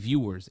 million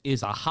viewers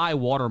is a high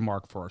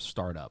watermark for a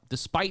startup,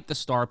 despite the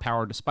star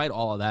power, despite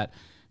all of that.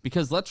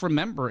 Because let's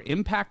remember,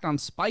 Impact on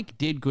Spike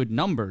did good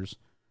numbers,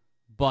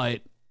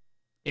 but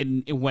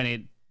when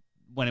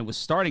it was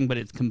starting, but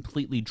it's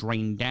completely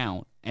drained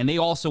down. And they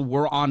also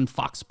were on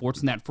Fox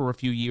Sports Net for a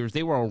few years.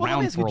 They were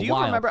around for a while. Do you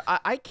remember?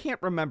 I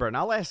can't remember, and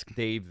I'll ask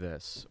Dave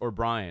this or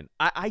Brian.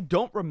 I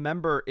don't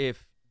remember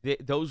if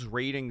those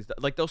ratings,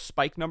 like those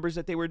Spike numbers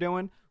that they were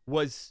doing,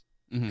 was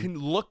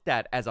looked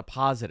at as a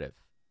positive.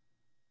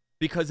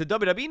 because the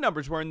WWE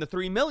numbers were in the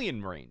 3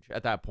 million range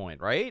at that point,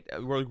 right?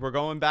 We're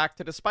going back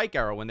to the Spike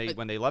era when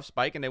they left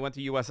Spike and they went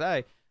to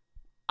USA.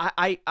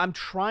 I'm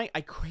trying.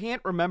 I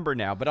can't remember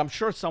now, but I'm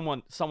sure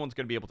someone's going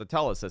to be able to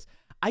tell us this.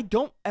 I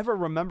don't ever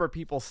remember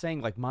people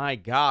saying like, "My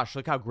gosh,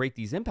 look how great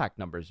these Impact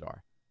numbers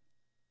are."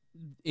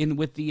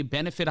 With the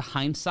benefit of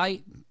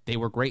hindsight, they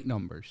were great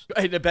numbers.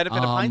 The benefit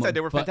of hindsight,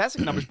 they were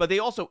fantastic numbers. But they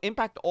also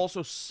Impact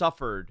also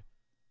suffered,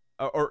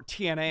 or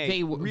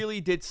TNA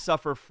really did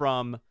suffer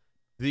from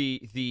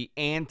the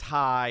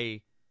anti,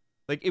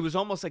 like it was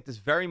almost like this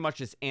very much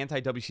this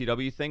anti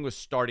WCW thing was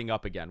starting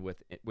up again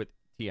with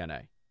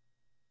TNA.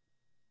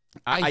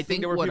 I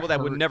think there were people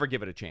that would never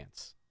give it a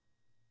chance.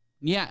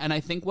 Yeah, and I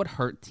think what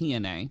hurt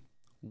TNA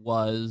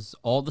was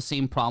all the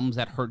same problems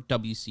that hurt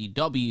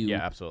WCW. Yeah,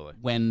 absolutely.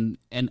 And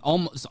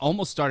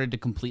almost started to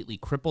completely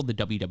cripple the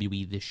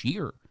WWE this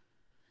year.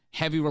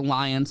 Heavy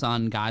reliance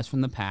on guys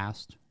from the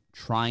past,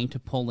 trying to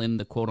pull in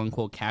the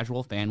quote-unquote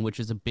casual fan, which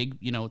is a big,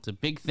 it's a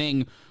big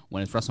thing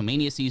when it's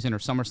WrestleMania season or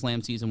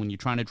SummerSlam season when you're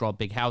trying to draw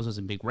big houses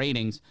and big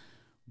ratings.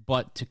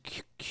 But to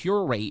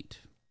curate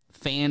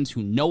fans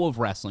who know of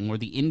wrestling, or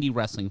the indie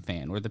wrestling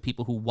fan, or the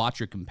people who watch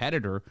your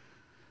competitor,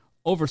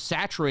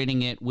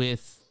 oversaturating it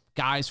with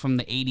guys from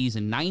the 80s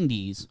and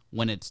 90s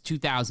when it's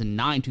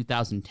 2009,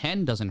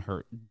 2010 doesn't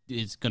hurt,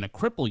 is going to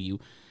cripple you.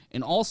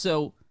 And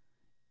also,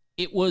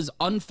 it was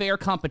unfair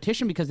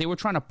competition because they were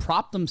trying to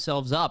prop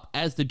themselves up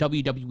as the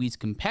WWE's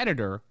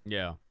competitor.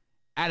 Yeah.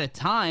 At a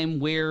time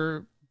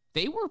where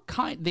they were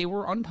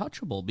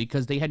untouchable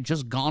because they had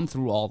just gone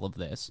through all of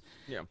this.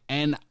 Yeah.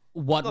 And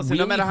what Listen,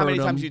 really no matter how many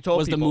hurt times them you told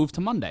was people, the move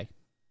to Monday.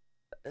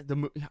 There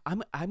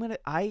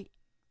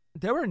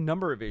were a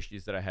number of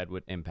issues that I had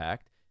with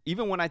Impact,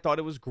 even when I thought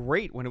it was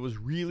great, when it was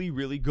really,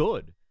 really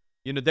good.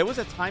 There was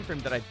a time frame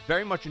that I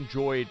very much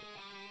enjoyed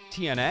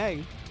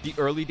TNA, the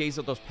early days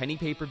of those penny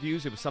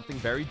pay-per-views. It was something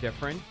very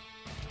different.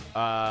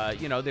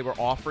 They were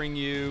offering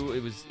you,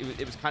 it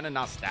was kind of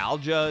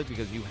nostalgia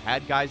because you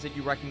had guys that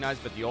you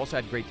recognized, but you also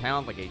had great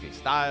talent like AJ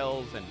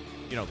Styles and,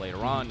 later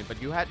on.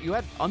 But you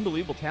had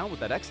unbelievable talent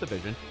with that X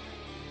division.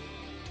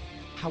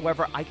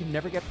 However, I can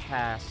never get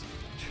past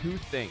two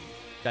things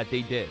that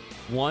they did.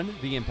 One,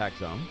 the Impact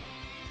Zone.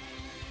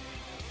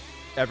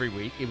 Every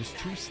week. It was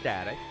too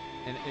static.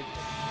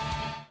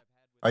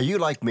 Are you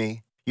like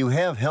me? You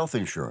have health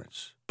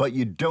insurance, but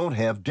you don't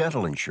have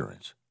dental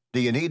insurance. Do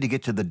you need to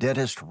get to the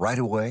dentist right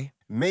away?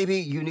 Maybe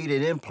you need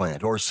an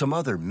implant or some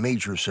other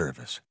major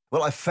service.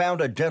 Well, I found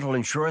a dental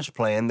insurance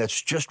plan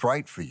that's just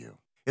right for you.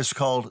 It's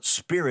called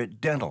Spirit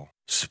Dental.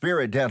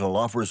 Spirit Dental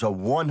offers a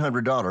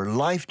 $100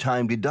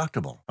 lifetime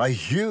deductible, a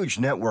huge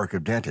network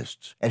of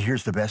dentists. And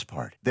here's the best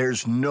part.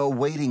 There's no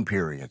waiting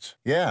periods.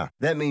 Yeah,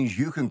 that means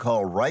you can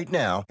call right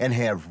now and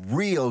have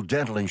real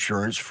dental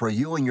insurance for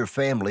you and your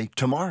family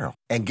tomorrow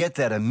and get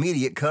that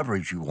immediate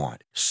coverage you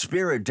want.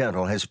 Spirit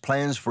Dental has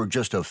plans for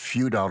just a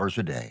few dollars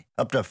a day,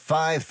 up to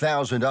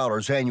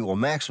 $5,000 annual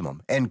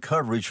maximum, and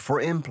coverage for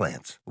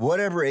implants.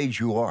 Whatever age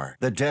you are,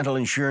 the dental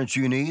insurance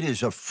you need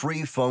is a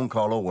free phone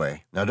call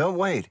away. Now don't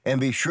wait, and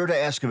be sure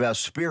to ask about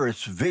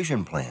Spirit's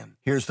vision plan.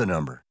 Here's the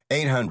number: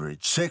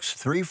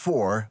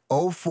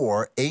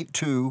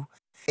 800-634-0482.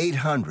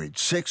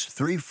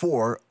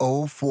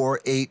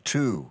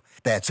 800-634-0482.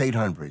 That's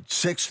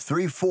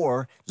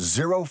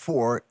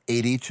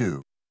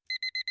 800-634-0482.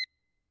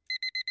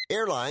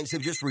 Airlines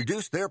have just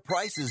reduced their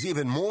prices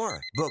even more.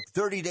 Book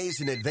 30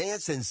 days in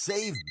advance and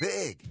save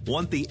big.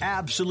 Want the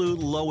absolute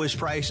lowest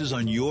prices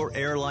on your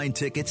airline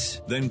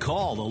tickets? Then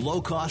call the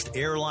Low Cost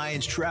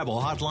Airlines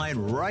Travel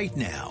Hotline right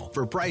now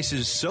for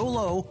prices so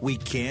low we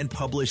can't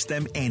publish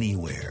them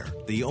anywhere.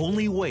 The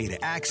only way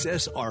to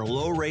access our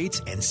low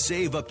rates and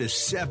save up to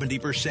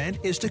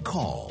 70% is to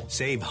call.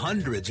 Save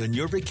hundreds on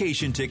your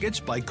vacation tickets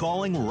by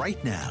calling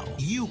right now.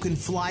 You can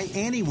fly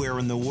anywhere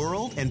in the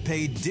world and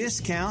pay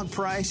discount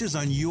prices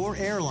on your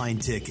airline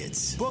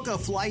tickets. Book a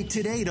flight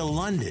today to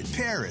London,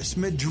 Paris,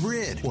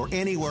 Madrid, or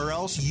anywhere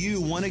else you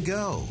want to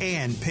go.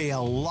 And pay a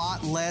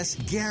lot less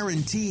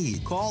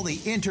guaranteed. Call the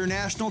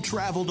International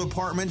Travel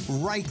Department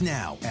right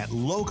now at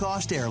Low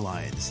Cost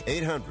Airlines.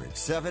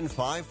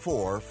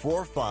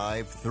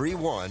 800-754-4531.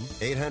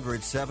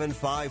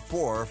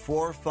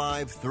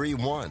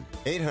 800-754-4531.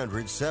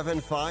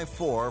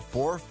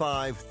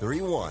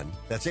 800-754-4531.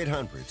 That's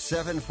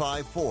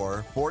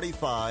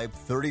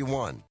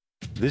 800-754-4531.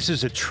 This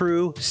is a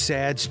true,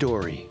 sad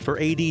story for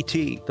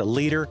ADT, the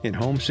leader in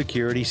home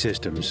security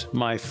systems.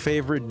 My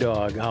favorite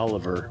dog,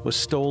 Oliver, was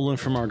stolen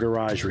from our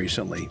garage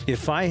recently.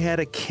 If I had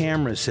a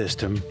camera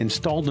system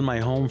installed in my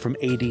home from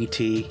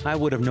ADT, I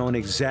would have known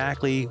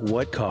exactly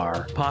what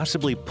car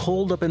possibly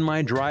pulled up in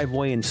my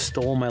driveway and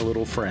stole my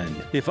little friend.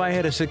 If I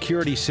had a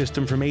security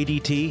system from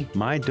ADT,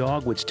 my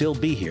dog would still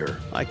be here.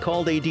 I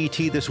called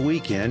ADT this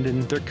weekend,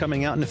 and they're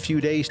coming out in a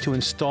few days to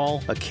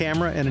install a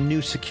camera and a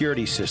new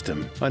security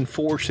system.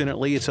 Unfortunately,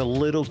 Unfortunately, it's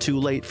a little too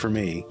late for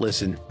me.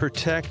 Listen,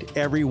 protect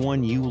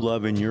everyone you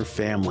love in your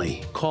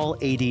family. Call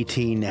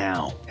ADT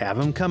now. Have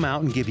them come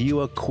out and give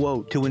you a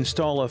quote to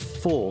install a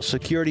full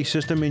security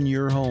system in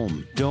your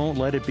home. Don't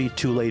let it be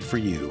too late for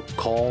you.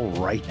 Call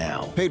right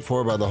now. Paid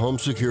for by the Home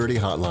Security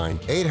Hotline.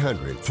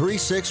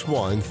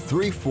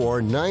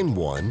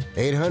 800-361-3491.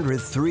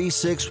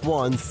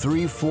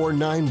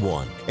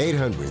 800-361-3491.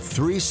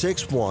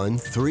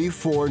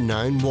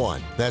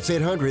 800-361-3491. That's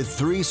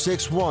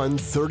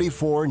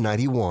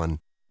 800-361-3491.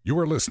 You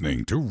are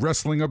listening to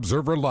Wrestling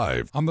Observer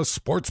Live on the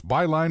Sports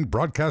Byline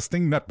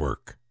Broadcasting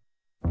Network.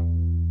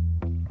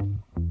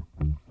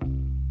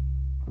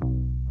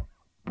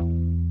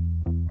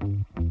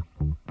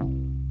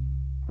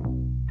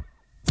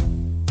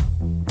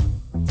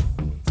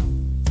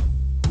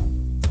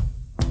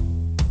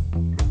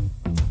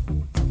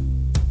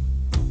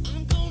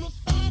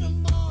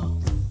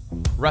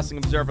 Wrestling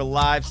Observer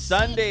Live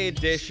Sunday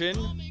edition.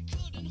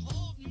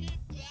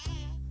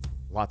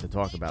 A lot to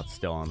talk about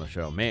still on the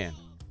show. Man,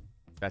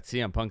 that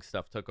CM Punk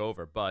stuff took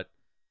over, but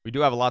we do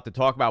have a lot to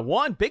talk about.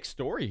 One big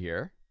story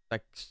here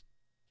that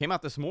came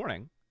out this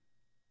morning.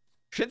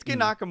 Shinsuke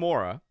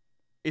Nakamura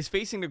is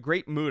facing the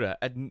Great Muta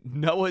at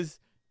Noah's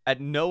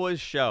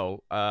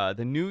show,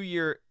 the New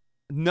Year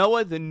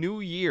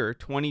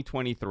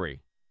 2023.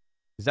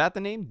 Is that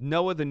the name?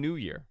 Noah the New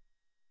Year.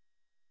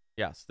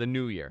 Yes, the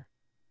New Year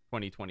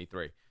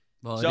 2023.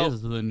 Well, so, it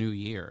is the new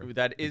year.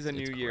 That is a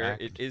new year.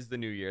 Correct. It is the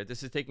new year.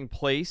 This is taking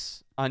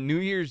place on New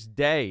Year's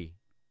Day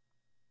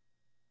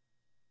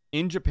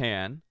in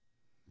Japan.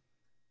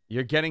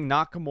 You're getting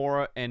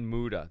Nakamura and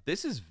Muta.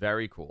 This is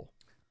very cool.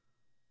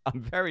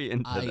 I'm very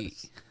into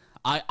this.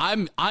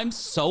 I'm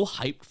so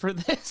hyped for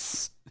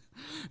this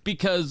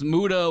because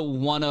Muta,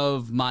 one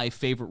of my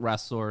favorite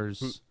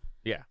wrestlers.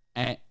 Yeah.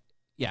 And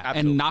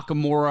Absolutely. and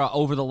Nakamura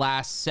over the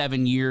last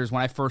 7 years,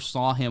 when I first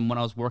saw him when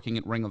I was working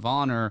at Ring of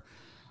Honor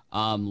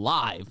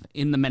live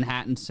in the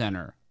Manhattan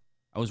Center,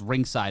 I was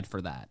ringside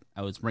for that.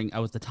 I was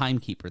the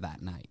timekeeper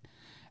that night.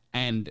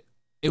 And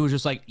it was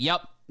just like,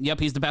 yep,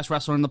 he's the best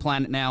wrestler on the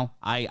planet now.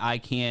 I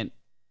can't,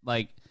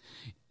 like,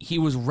 he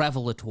was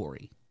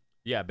revelatory.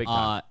 Yeah, big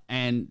time.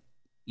 And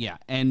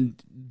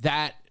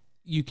that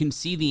you can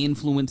see the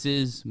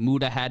influences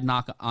Muta had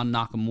on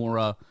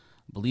Nakamura.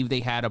 I believe they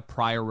had a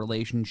prior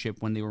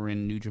relationship when they were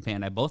in New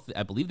Japan. I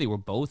believe they were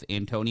both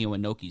Antonio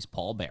Inoki's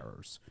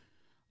pallbearers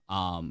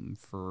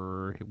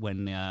for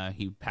when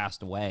he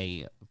passed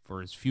away for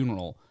his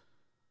funeral.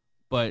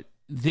 But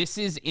this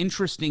is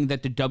interesting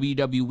that the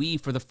WWE,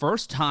 for the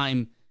first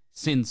time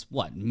since,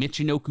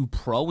 Michinoku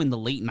Pro in the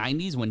late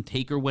 90s when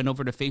Taker went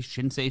over to face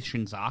Shinsei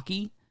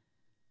Shinzaki?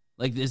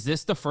 Like, is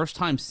this the first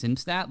time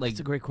since that? Like, that's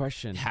a great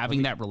question.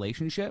 Having that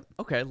relationship?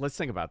 Okay, let's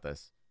think about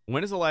this.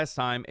 When is the last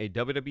time a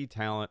WWE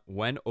talent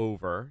went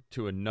over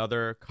to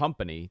another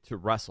company to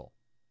wrestle?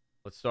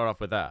 Let's start off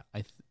with that.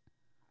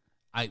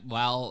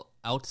 Well,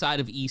 outside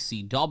of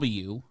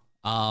ECW,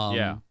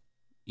 McMahon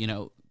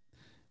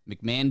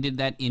did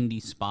that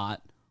indie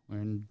spot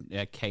when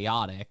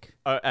Chaotic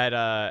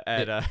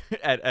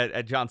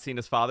at John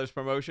Cena's father's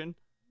promotion.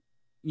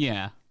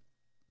 Yeah.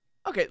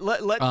 Okay,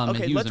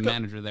 he was a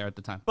manager there at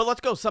the time. But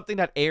let's go something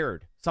that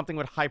aired, something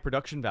with high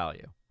production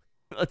value.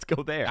 Let's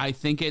go there. I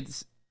think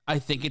it's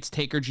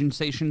Taker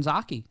Jinsei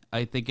Shinzaki.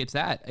 I think it's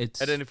that.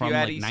 It's and then if from you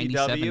add like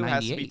ECW, it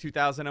has to be 98.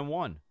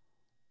 2001.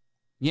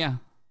 Yeah.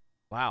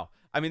 Wow.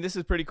 I mean, this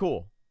is pretty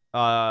cool.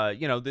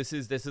 This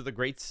is a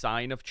great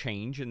sign of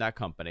change in that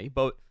company.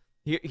 But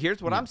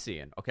here's what I'm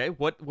seeing. Okay,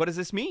 what does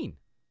this mean?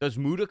 Does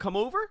Muta come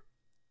over?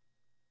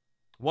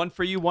 One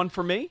for you, one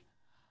for me.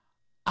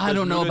 I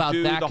don't know about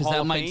that because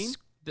that might.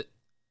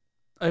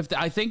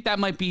 I think that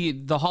might be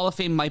the Hall of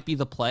Fame might be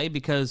the play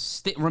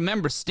because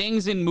remember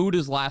Sting's in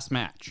Muta's last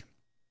match.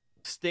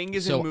 Sting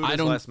is in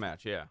Muta's last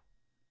match. Yeah.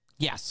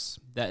 Yes,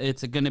 that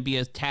it's going to be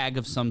a tag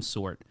of some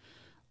sort.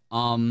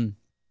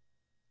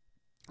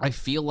 I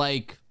feel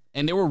like,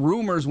 and there were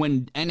rumors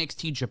when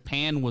NXT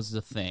Japan was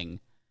the thing.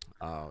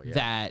 Oh yeah.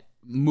 That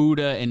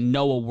Muta and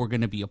Noah were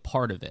going to be a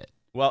part of it.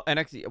 Well,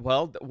 NXT.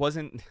 Well,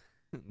 wasn't.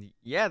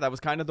 Yeah, that was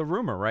kind of the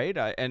rumor, right?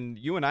 And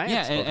you and I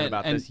had spoken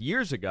about this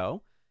years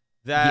ago.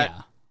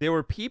 That there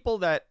were people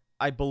that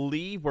I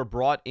believe were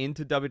brought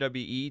into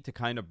WWE to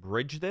kind of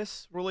bridge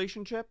this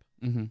relationship.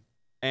 Mm-hmm.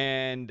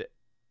 And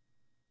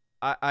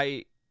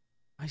I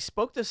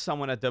spoke to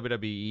someone at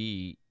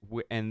WWE,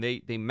 and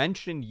they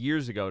mentioned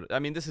years ago. I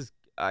mean, this is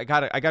I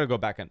gotta go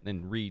back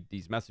and read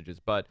these messages,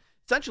 but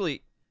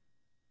essentially,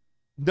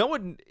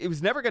 it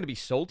was never going to be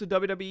sold to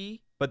WWE,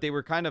 but they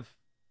were kind of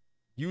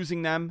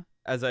using them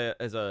as a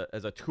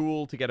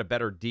tool to get a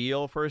better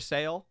deal for a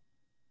sale.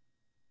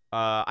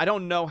 I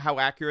don't know how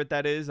accurate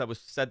that is. That was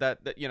said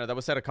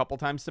a couple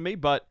times to me,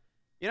 but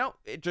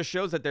it just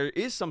shows that there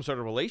is some sort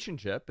of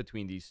relationship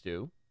between these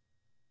two.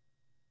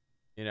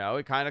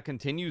 It kind of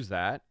continues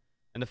that,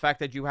 and the fact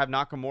that you have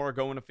Nakamura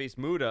going to face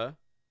Muta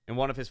in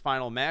one of his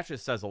final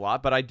matches says a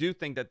lot. But I do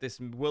think that this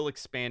will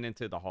expand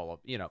into the Hall of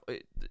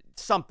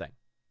something.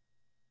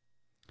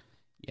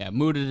 Yeah,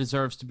 Muta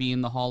deserves to be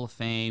in the Hall of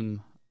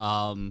Fame.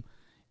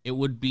 It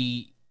would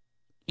be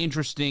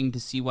interesting to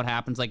see what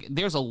happens. Like,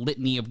 there's a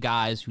litany of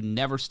guys who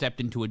never stepped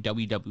into a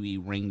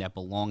WWE ring that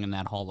belong in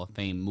that Hall of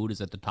Fame.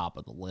 Muda's at the top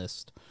of the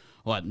list.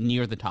 Well,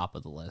 near the top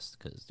of the list,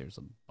 because there's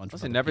a bunch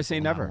of other never say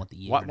people, and I don't never. want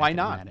the Why internet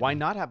not? mad at Why me.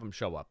 not have him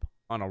show up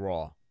on a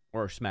Raw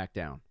or a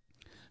SmackDown?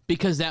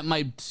 Because that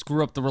might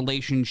screw up the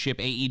relationship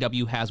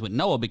AEW has with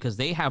Noah, because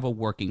they have a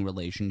working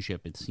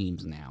relationship, it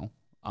seems now,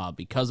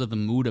 because of the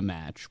Muda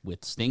match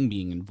with Sting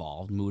being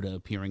involved, Muda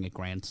appearing at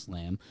Grand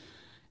Slam.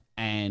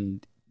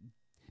 And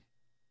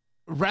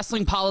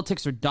wrestling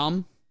politics are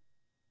dumb.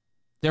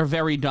 They're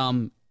very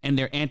dumb, and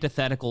they're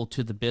antithetical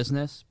to the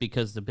business,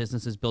 because the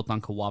business is built on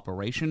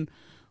cooperation.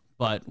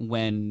 But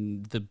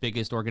when the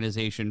biggest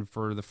organization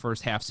for the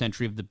first half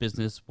century of the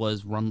business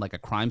was run like a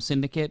crime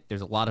syndicate,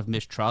 there's a lot of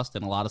mistrust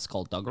and a lot of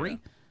skullduggery.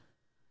 Yeah.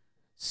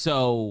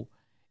 So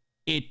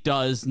it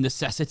does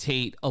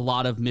necessitate a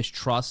lot of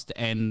mistrust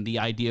and the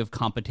idea of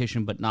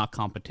competition, but not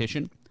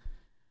competition.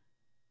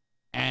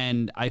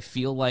 And I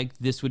feel like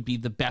this would be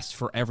the best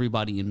for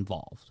everybody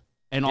involved.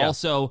 And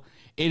also,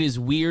 it is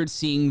weird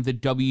seeing the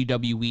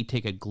WWE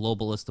take a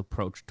globalist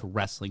approach to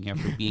wrestling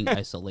after being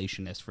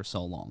isolationist for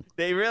so long.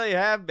 They really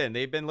have been.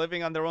 They've been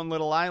living on their own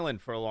little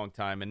island for a long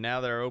time, and now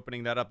they're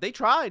opening that up. They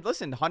tried.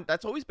 Listen,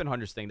 that's always been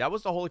Hunter's thing. That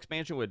was the whole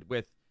expansion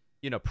with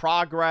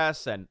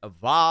Progress and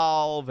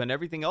Evolve and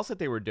everything else that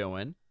they were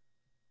doing.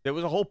 There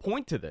was a whole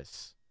point to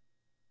this.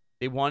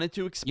 They wanted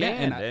to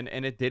expand,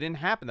 and it didn't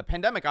happen. The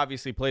pandemic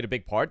obviously played a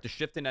big part. The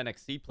shift in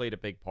NXT played a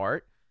big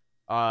part.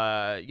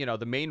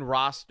 The main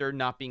roster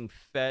not being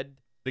fed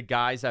the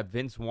guys that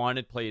Vince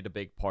wanted played a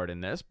big part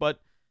in this.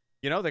 But,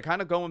 they're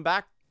kind of going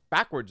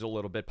backwards a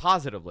little bit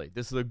positively.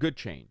 This is a good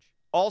change.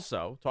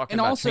 Also,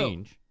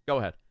 change. Go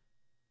ahead.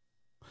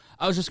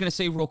 I was just going to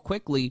say real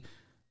quickly,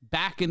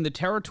 back in the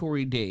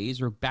territory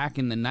days or back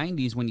in the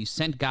 90s when you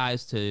sent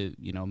guys to,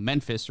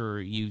 Memphis, or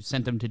you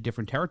sent them to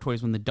different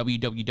territories when the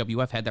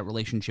WWF had that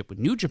relationship with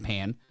New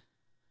Japan,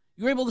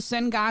 you're able to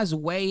send guys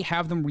away,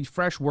 have them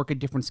refresh, work a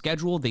different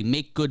schedule. They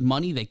make good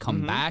money. They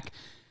come back.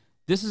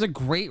 This is a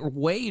great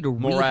way to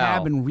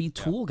rehab and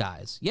retool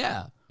guys.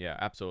 Yeah. Yeah,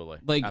 absolutely.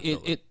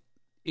 Absolutely.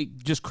 It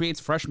just creates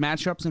fresh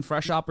matchups and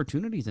fresh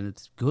opportunities, and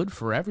it's good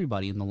for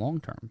everybody in the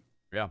long term.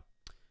 Yeah.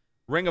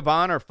 Ring of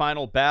Honor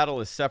Final Battle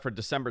is set for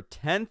December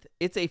 10th.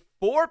 It's a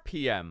 4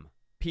 p.m.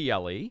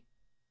 PLE.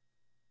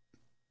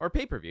 Or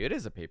pay-per-view. It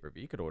is a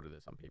pay-per-view. You could order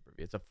this on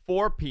pay-per-view. It's a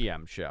 4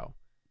 p.m. show.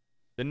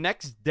 The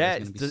next day...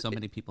 There's going to be so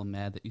many people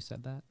mad that you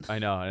said that. I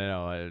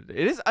know.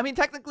 It is. I mean,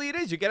 technically it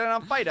is. You get it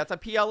on Fight. That's a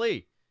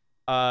PLE.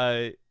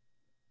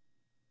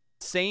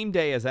 Same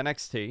day as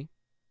NXT,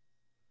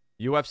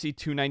 UFC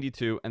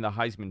 292, and the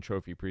Heisman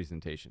Trophy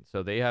presentation.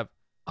 So they have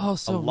a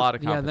lot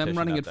of competition. Yeah, them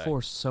running at it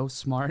for so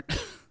smart.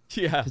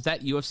 Yeah. Because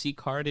that UFC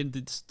card in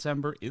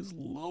December is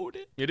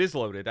loaded. It is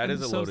loaded. That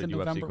is a loaded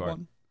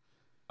UFC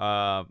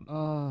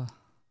card.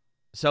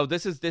 So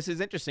this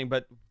is interesting,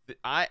 but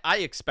I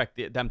expect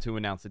them to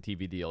announce the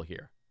TV deal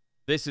here.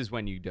 This is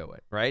when you do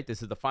it, right?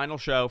 This is the final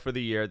show for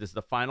the year. This is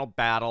the final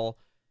battle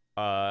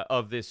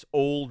of this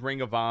old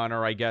Ring of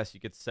Honor, I guess you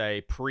could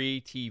say,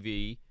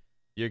 pre-TV.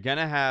 You're going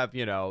to have,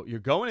 you're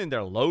going in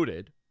there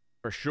loaded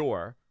for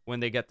sure when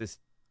they get this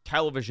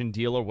television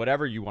deal or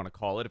whatever you want to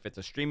call it. If it's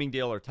a streaming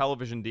deal or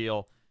television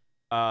deal,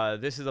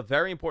 this is a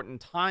very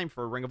important time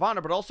for Ring of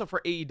Honor, but also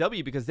for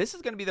AEW, because this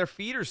is going to be their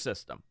feeder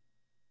system.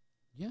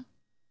 Yeah.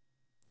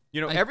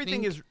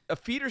 A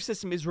feeder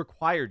system is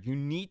required. You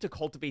need to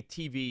cultivate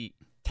TV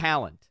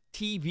talent,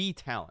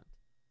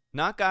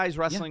 not guys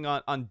wrestling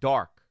on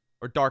Dark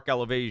or Dark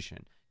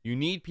Elevation. You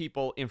need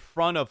people in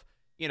front of,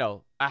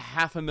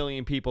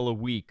 500,000 people a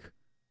week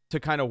to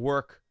kind of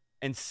work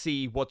and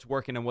see what's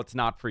working and what's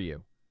not for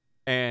you.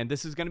 And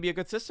this is going to be a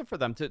good system for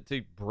them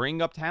to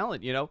bring up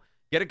talent,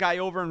 Get a guy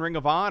over in Ring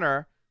of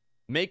Honor,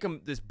 make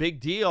him this big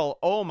deal.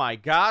 Oh my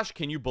gosh,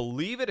 can you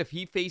believe it if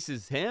he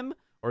faces him?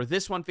 Or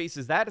this one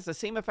faces that. It's the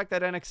same effect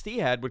that NXT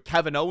had with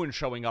Kevin Owens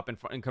showing up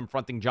and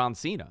confronting John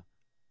Cena.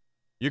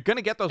 You're going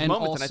to get those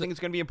moments, and I think it's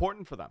going to be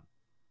important for them.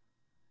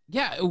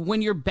 Yeah,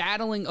 when you're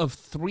battling of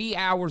 3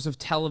 hours of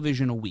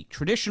television a week,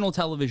 traditional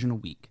television a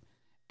week,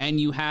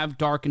 and you have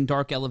Dark and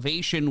Dark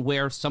Elevation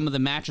where some of the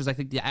matches, I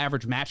think the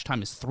average match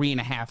time is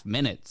 3.5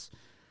 minutes,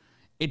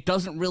 it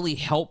doesn't really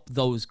help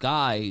those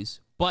guys.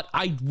 But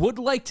I would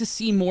like to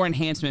see more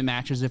enhancement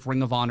matches if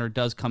Ring of Honor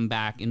does come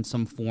back in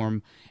some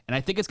form. And I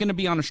think it's going to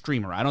be on a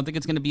streamer. I don't think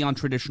it's going to be on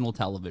traditional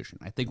television.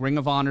 I think Ring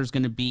of Honor is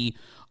going to be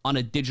on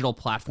a digital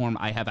platform.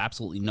 I have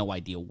absolutely no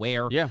idea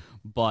where. Yeah.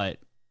 But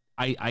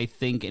I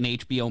think an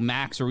HBO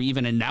Max or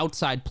even an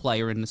outside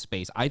player in the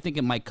space, I think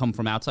it might come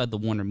from outside the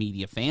Warner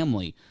Media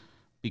family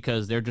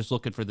because they're just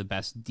looking for the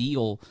best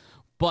deal.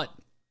 But...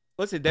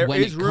 Listen, there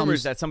is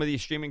rumors that some of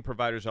these streaming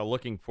providers are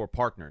looking for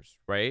partners,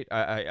 right?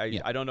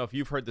 I don't know if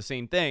you've heard the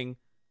same thing,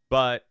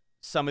 but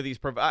some of these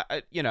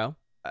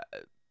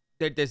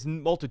there's a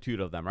multitude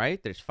of them,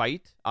 right? There's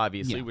Fight,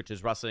 obviously, which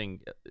is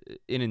wrestling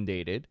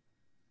inundated.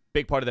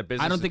 Big part of their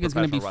business. I don't think it's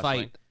going to be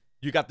wrestling. Fight.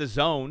 You got The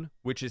Zone,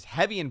 which is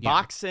heavy in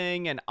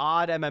boxing and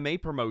odd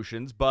MMA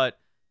promotions, but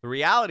the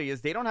reality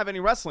is they don't have any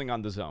wrestling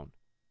on The Zone.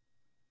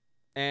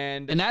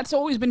 And that's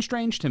always been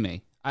strange to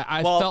me.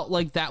 I felt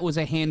like that was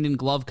a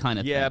hand-in-glove kind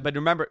of thing. Yeah, but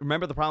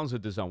remember the problems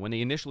with DAZN. When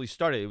they initially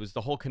started, it was the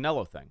whole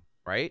Canelo thing,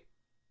 right?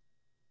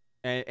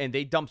 And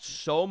they dumped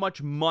so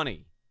much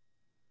money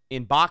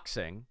in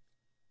boxing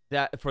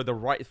that for the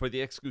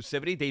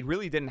exclusivity, they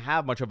really didn't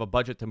have much of a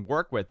budget to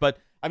work with. But,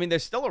 I mean, they're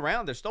still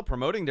around. They're still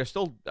promoting. They're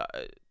still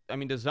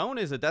DAZN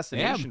is a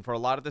destination for a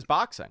lot of this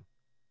boxing.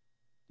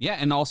 Yeah,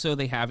 and also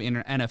they have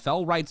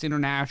NFL rights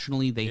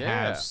internationally. They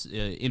have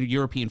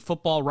European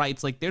football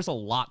rights. Like, there's a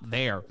lot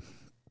there.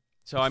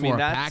 So I mean,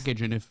 that's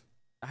package, and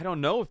I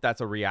don't know if that's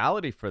a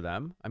reality for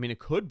them. I mean, it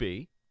could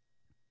be,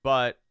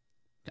 but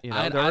there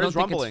I don't is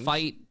rumblings.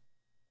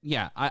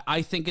 Yeah,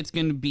 I think it's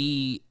going to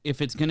be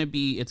it's going to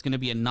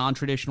be a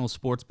non-traditional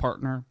sports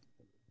partner.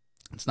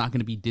 It's not going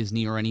to be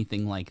Disney or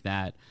anything like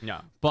that. No,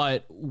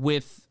 but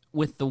with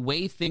the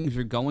way things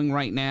are going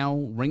right now,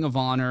 Ring of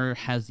Honor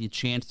has the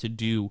chance to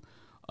do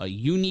a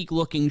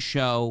unique-looking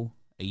show,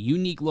 a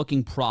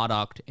unique-looking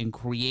product, and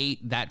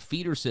create that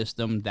feeder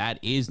system that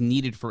is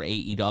needed for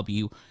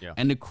AEW,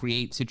 and to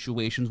create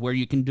situations where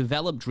you can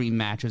develop dream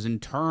matches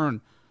and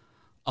turn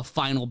a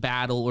final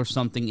battle or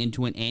something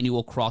into an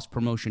annual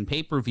cross-promotion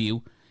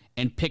pay-per-view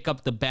and pick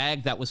up the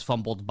bag that was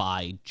fumbled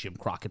by Jim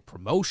Crockett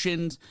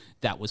Promotions,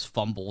 that was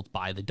fumbled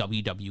by the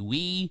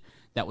WWE,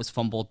 that was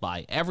fumbled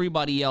by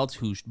everybody else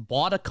who's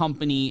bought a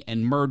company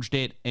and merged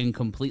it and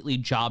completely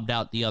jobbed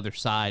out the other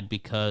side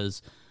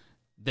because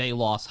they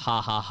lost,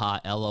 ha, ha, ha,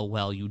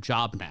 LOL, you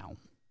job now.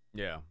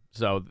 Yeah,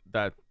 so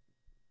that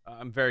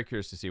I'm very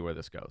curious to see where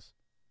this goes.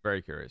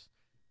 Very curious.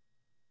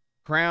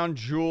 Crown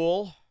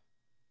Jewel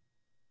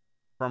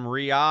from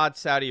Riyadh,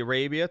 Saudi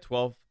Arabia,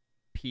 12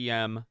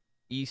 p.m.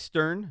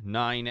 Eastern,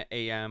 9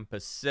 a.m.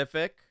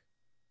 Pacific.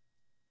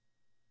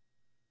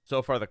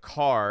 So far, the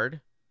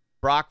card: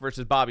 Brock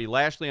versus Bobby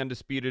Lashley,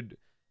 undisputed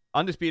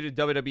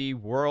WWE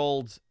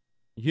World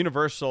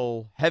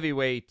Universal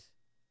Heavyweight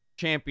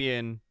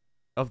Champion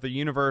of the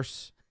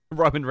Universe,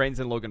 Roman Reigns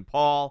and Logan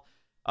Paul.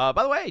 By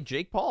the way,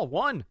 Jake Paul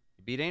won.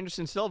 He beat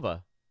Anderson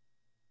Silva.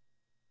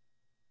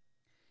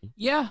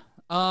 Yeah,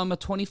 a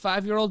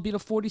 25-year-old beat a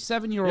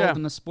 47-year-old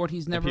in the sport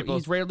he's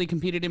rarely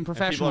competed in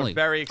professionally.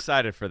 People are very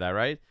excited for that,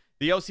 right?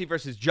 The OC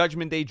versus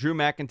Judgment Day, Drew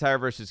McIntyre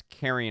versus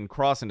Karrion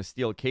Kross in a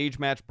steel cage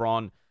match.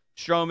 Braun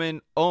Strowman,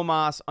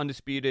 Omos,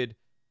 undisputed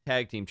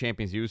tag team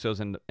champions, the Usos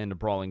and the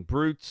Brawling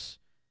Brutes.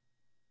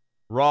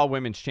 Raw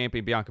Women's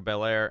Champion Bianca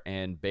Belair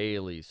and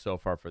Bayley so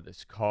far for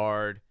this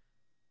card.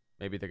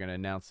 Maybe they're going to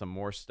announce some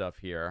more stuff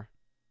here.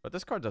 But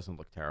this card doesn't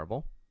look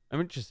terrible. I'm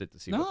interested to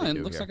see what they do. No,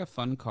 it looks like a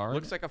fun card.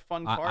 Looks like a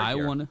fun card I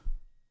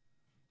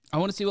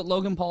want to see what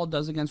Logan Paul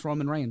does against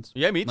Roman Reigns.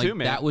 Yeah, me too,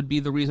 man. That would be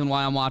the reason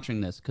why I'm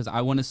watching this, because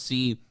I want to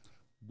see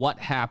what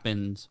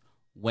happens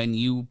when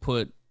you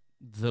put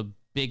the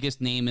biggest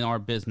name in our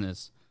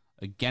business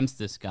against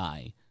this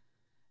guy.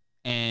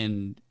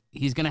 And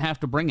he's going to have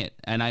to bring it.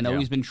 And I know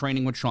he's been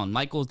training with Shawn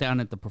Michaels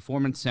down at the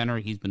Performance Center.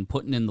 He's been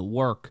putting in the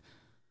work.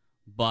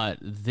 But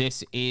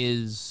this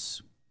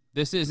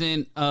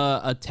isn't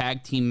a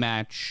tag team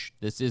match.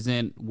 This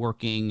isn't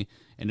working.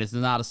 And this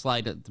is not a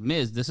slide at The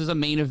Miz. This is a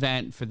main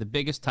event for the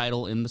biggest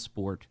title in the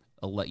sport,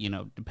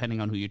 depending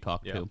on who you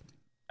talk to.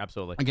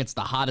 Absolutely. Against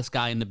the hottest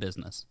guy in the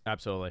business.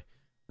 Absolutely.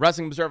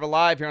 Wrestling Observer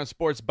Live here on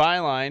Sports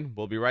Byline.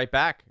 We'll be right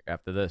back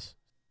after this.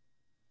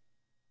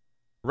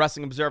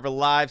 Wrestling Observer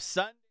Live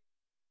Sunday.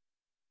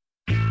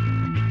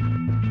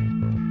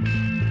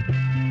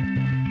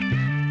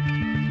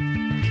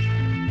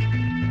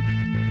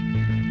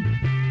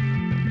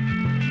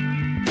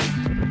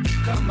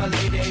 Come my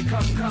lady,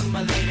 come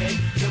my lady,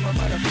 you're my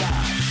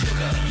butterfly,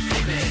 sugar,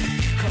 baby.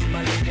 Come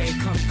my lady,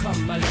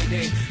 come my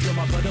lady, you're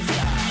my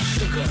butterfly,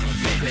 sugar,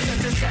 baby.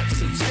 Such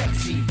a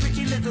sexy,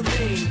 pretty little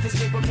thing. This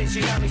paper bitch,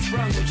 you got me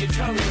sprung with your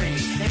tongue ring.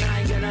 And I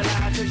ain't gonna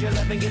lie, cause your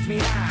loving gets me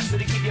high. So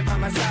to keep you by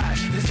my side,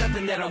 there's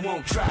nothing that I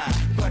won't try.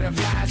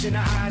 Butterflies in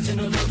her eyes and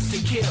her looks to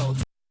kill.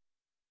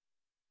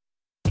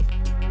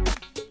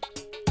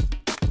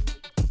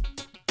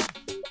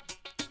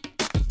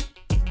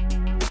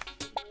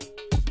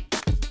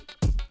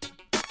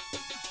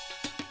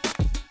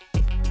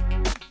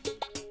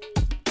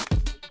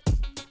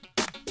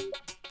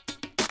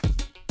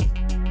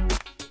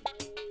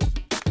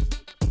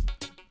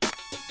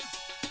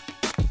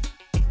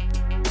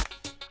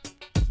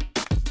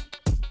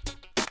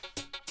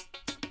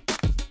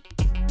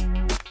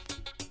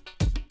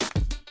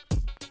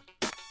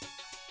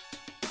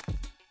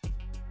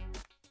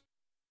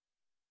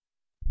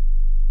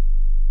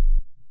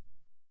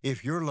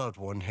 If your loved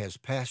one has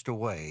passed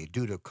away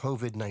due to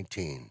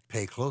COVID-19,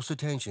 pay close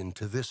attention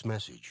to this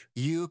message.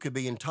 You could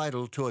be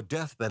entitled to a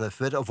death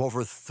benefit of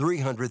over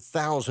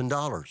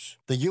 $300,000.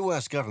 The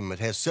U.S.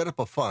 government has set up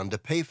a fund to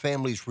pay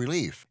families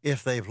relief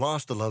if they've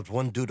lost a loved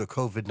one due to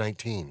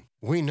COVID-19.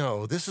 We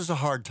know this is a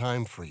hard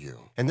time for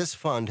you, and this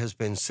fund has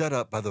been set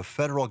up by the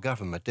federal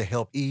government to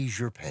help ease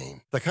your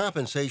pain. The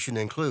compensation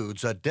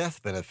includes a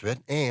death benefit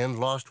and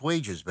lost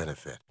wages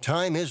benefit.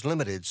 Time is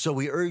limited, so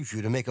we urge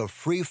you to make a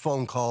free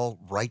phone call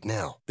right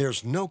now.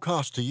 There's no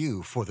cost to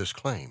you for this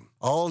claim.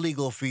 All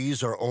legal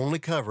fees are only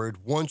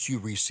covered once you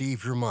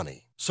receive your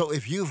money. So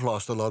if you've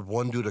lost a loved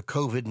one due to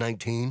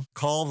COVID-19,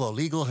 call the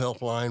legal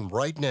helpline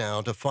right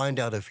now to find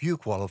out if you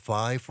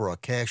qualify for a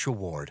cash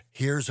award.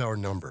 Here's our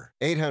number,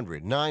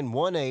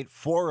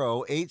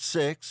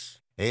 800-918-4086,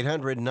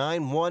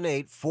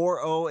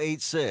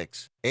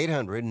 800-918-4086,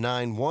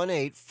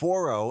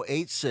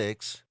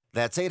 800-918-4086.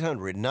 That's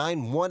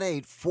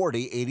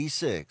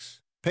 800-918-4086.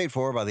 Paid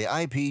for by the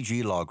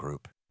IPG Law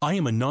Group. I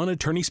am a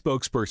non-attorney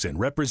spokesperson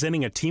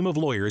representing a team of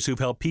lawyers who've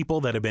helped people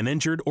that have been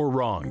injured or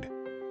wronged.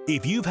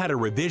 If you've had a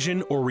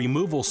revision or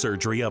removal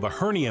surgery of a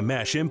hernia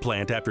mesh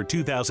implant after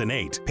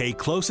 2008, pay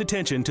close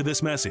attention to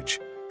this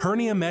message.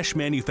 Hernia mesh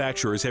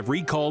manufacturers have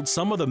recalled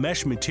some of the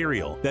mesh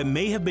material that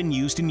may have been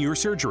used in your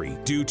surgery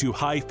due to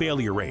high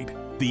failure rate.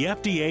 The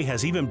FDA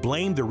has even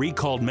blamed the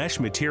recalled mesh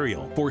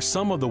material for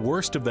some of the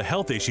worst of the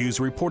health issues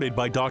reported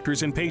by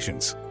doctors and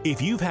patients.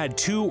 If you've had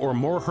 2 or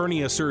more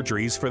hernia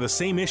surgeries for the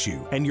same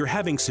issue and you're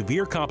having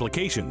severe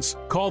complications,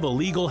 call the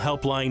legal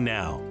helpline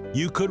now.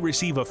 You could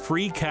receive a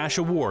free cash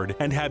award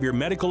and have your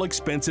medical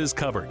expenses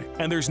covered.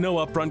 And there's no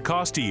upfront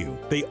cost to you.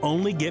 They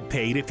only get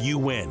paid if you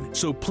win.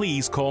 So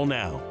please call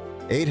now.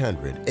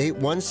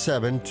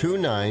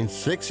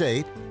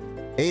 800-817-2968,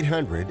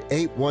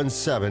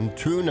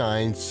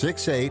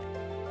 800-817-2968,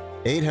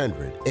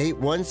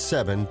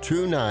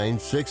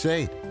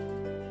 800-817-2968.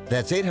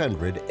 That's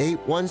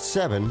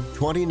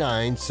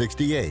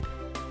 800-817-2968.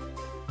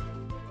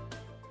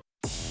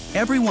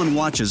 Everyone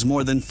watches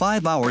more than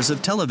 5 hours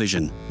of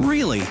television.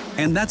 Really?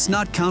 And that's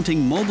not counting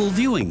mobile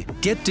viewing.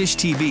 Get Dish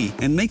TV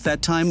and make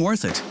that time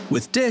worth it.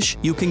 With Dish,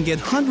 you can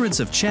get hundreds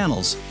of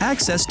channels,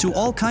 access to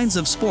all kinds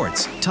of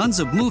sports, tons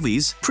of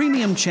movies,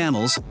 premium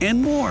channels, and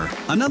more.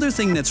 Another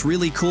thing that's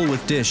really cool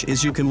with Dish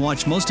is you can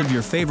watch most of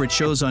your favorite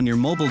shows on your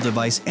mobile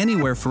device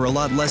anywhere for a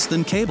lot less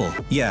than cable.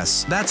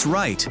 Yes, that's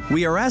right.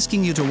 We are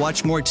asking you to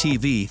watch more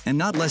TV and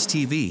not less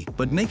TV,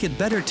 but make it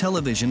better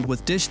television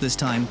with Dish this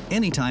time,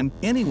 anytime,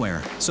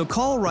 anywhere. So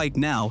call right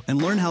now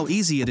and learn how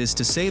easy it is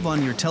to save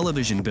on your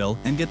television bill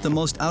and get the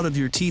most out of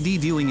your TV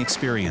viewing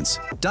experience.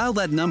 Dial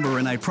that number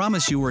and I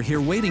promise you we're here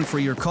waiting for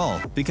your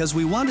call because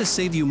we want to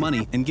save you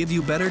money and give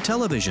you better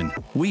television.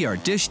 We are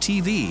Dish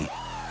TV.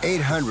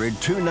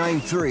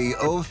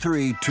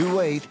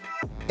 800-293-0328,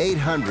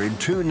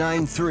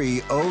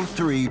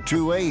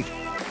 800-293-0328,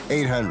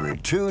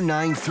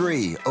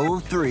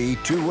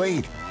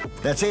 800-293-0328.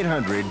 That's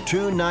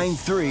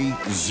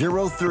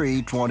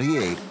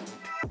 800-293-0328.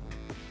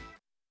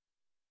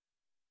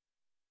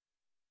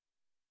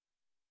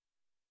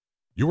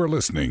 You are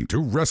listening to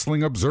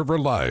Wrestling Observer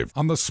Live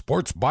on the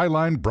Sports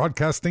Byline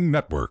Broadcasting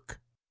Network.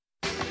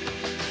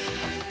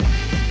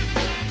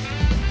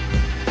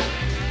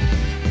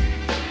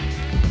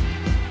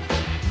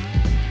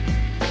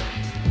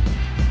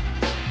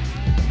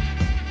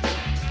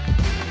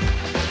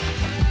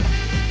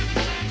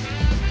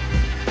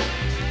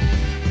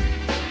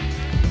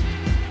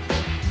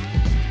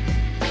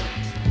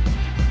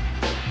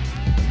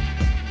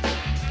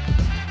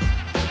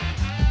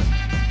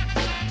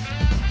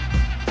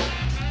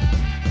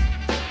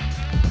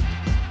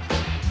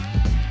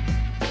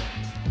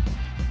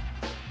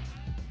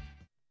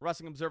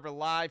 Wrestling Observer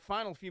Live,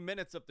 final few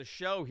minutes of the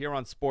show here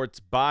on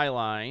Sports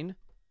Byline.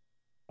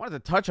 Wanted to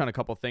touch on a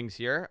couple things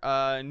here.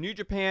 New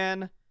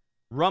Japan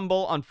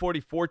Rumble on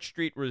 44th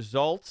Street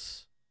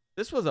results.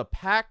 This was a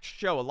packed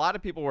show. A lot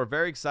of people were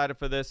very excited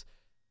for this.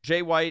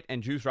 Jay White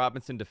and Juice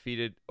Robinson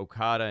defeated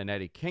Okada and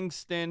Eddie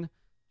Kingston.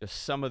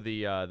 Just some of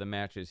the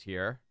matches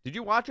here. Did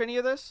you watch any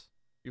of this?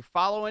 You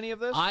follow any of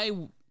this?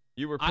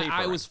 You were papering.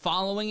 I was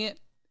following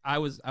it. I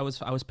was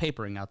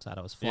papering outside.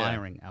 I was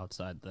flyering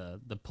outside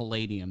the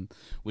Palladium,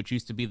 which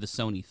used to be the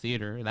Sony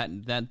Theater.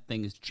 That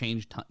thing has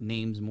changed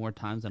names more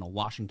times than a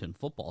Washington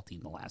football team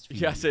the last few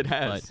years. Yes, it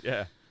has. But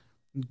yeah.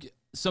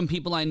 Some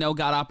people I know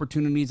got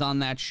opportunities on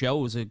that show.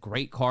 It was a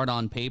great card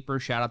on paper.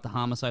 Shout out to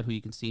Homicide, who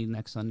you can see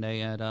next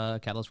Sunday at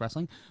Catalyst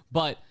Wrestling.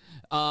 But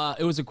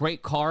it was a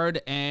great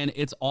card, and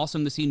it's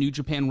awesome to see New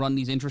Japan run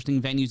these interesting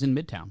venues in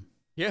Midtown.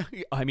 Yeah,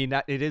 I mean,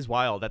 it is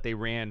wild that they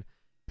ran.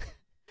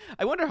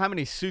 I wonder how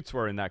many suits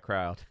were in that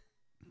crowd.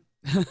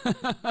 You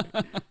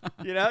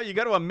know, you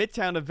go to a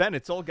Midtown event,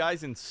 it's all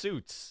guys in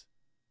suits.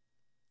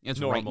 It's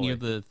normally right near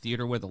the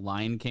theater where the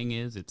Lion King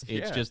is. It's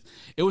just,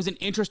 it was an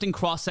interesting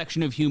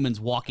cross-section of humans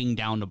walking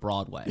down to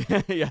Broadway.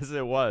 Yes,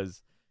 it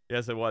was.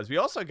 Yes, it was. We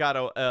also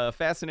got a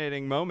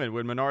fascinating moment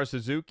with Minoru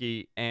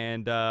Suzuki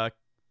and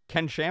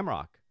Ken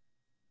Shamrock.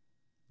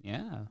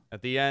 Yeah.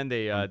 At the end,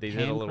 they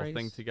did a little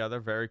thing together.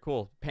 Very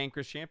cool.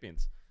 Pancras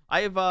champions.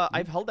 I've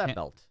held that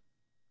belt.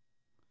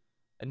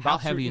 And how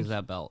heavy is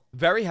that belt?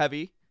 Very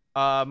heavy.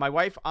 My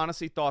wife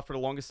honestly thought for the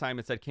longest time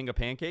it said King of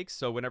Pancakes.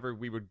 So whenever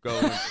we would go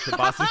to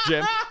Boston's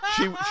gym,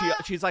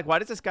 she's like, why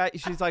does this guy?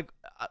 She's like,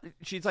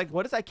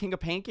 what is that King of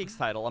Pancakes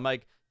title? I'm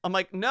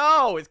like,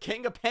 no, it's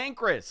King of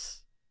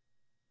Pancreas.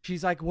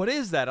 She's like, what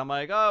is that? I'm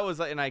like, oh, it was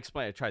like, and I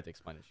tried to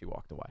explain it. She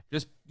walked away.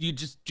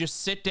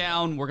 Just sit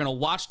down. We're gonna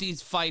watch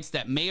these fights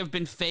that may have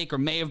been fake or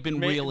may have been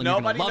real, and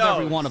nobody you're gonna love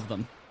knows. every one of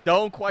them.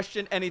 Don't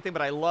question anything,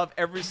 but I love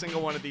every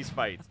single one of these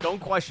fights. Don't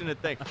question a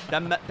thing.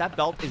 That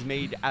belt is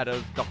made out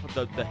of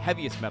the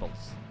heaviest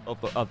metals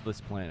of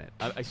this planet.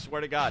 I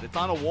swear to God, it's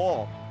on a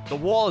wall. The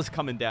wall is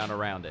coming down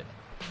around it.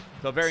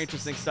 So very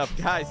interesting stuff,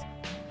 guys.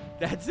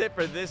 That's it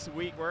for this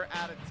week. We're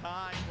out of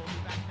time. We'll be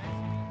back next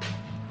week.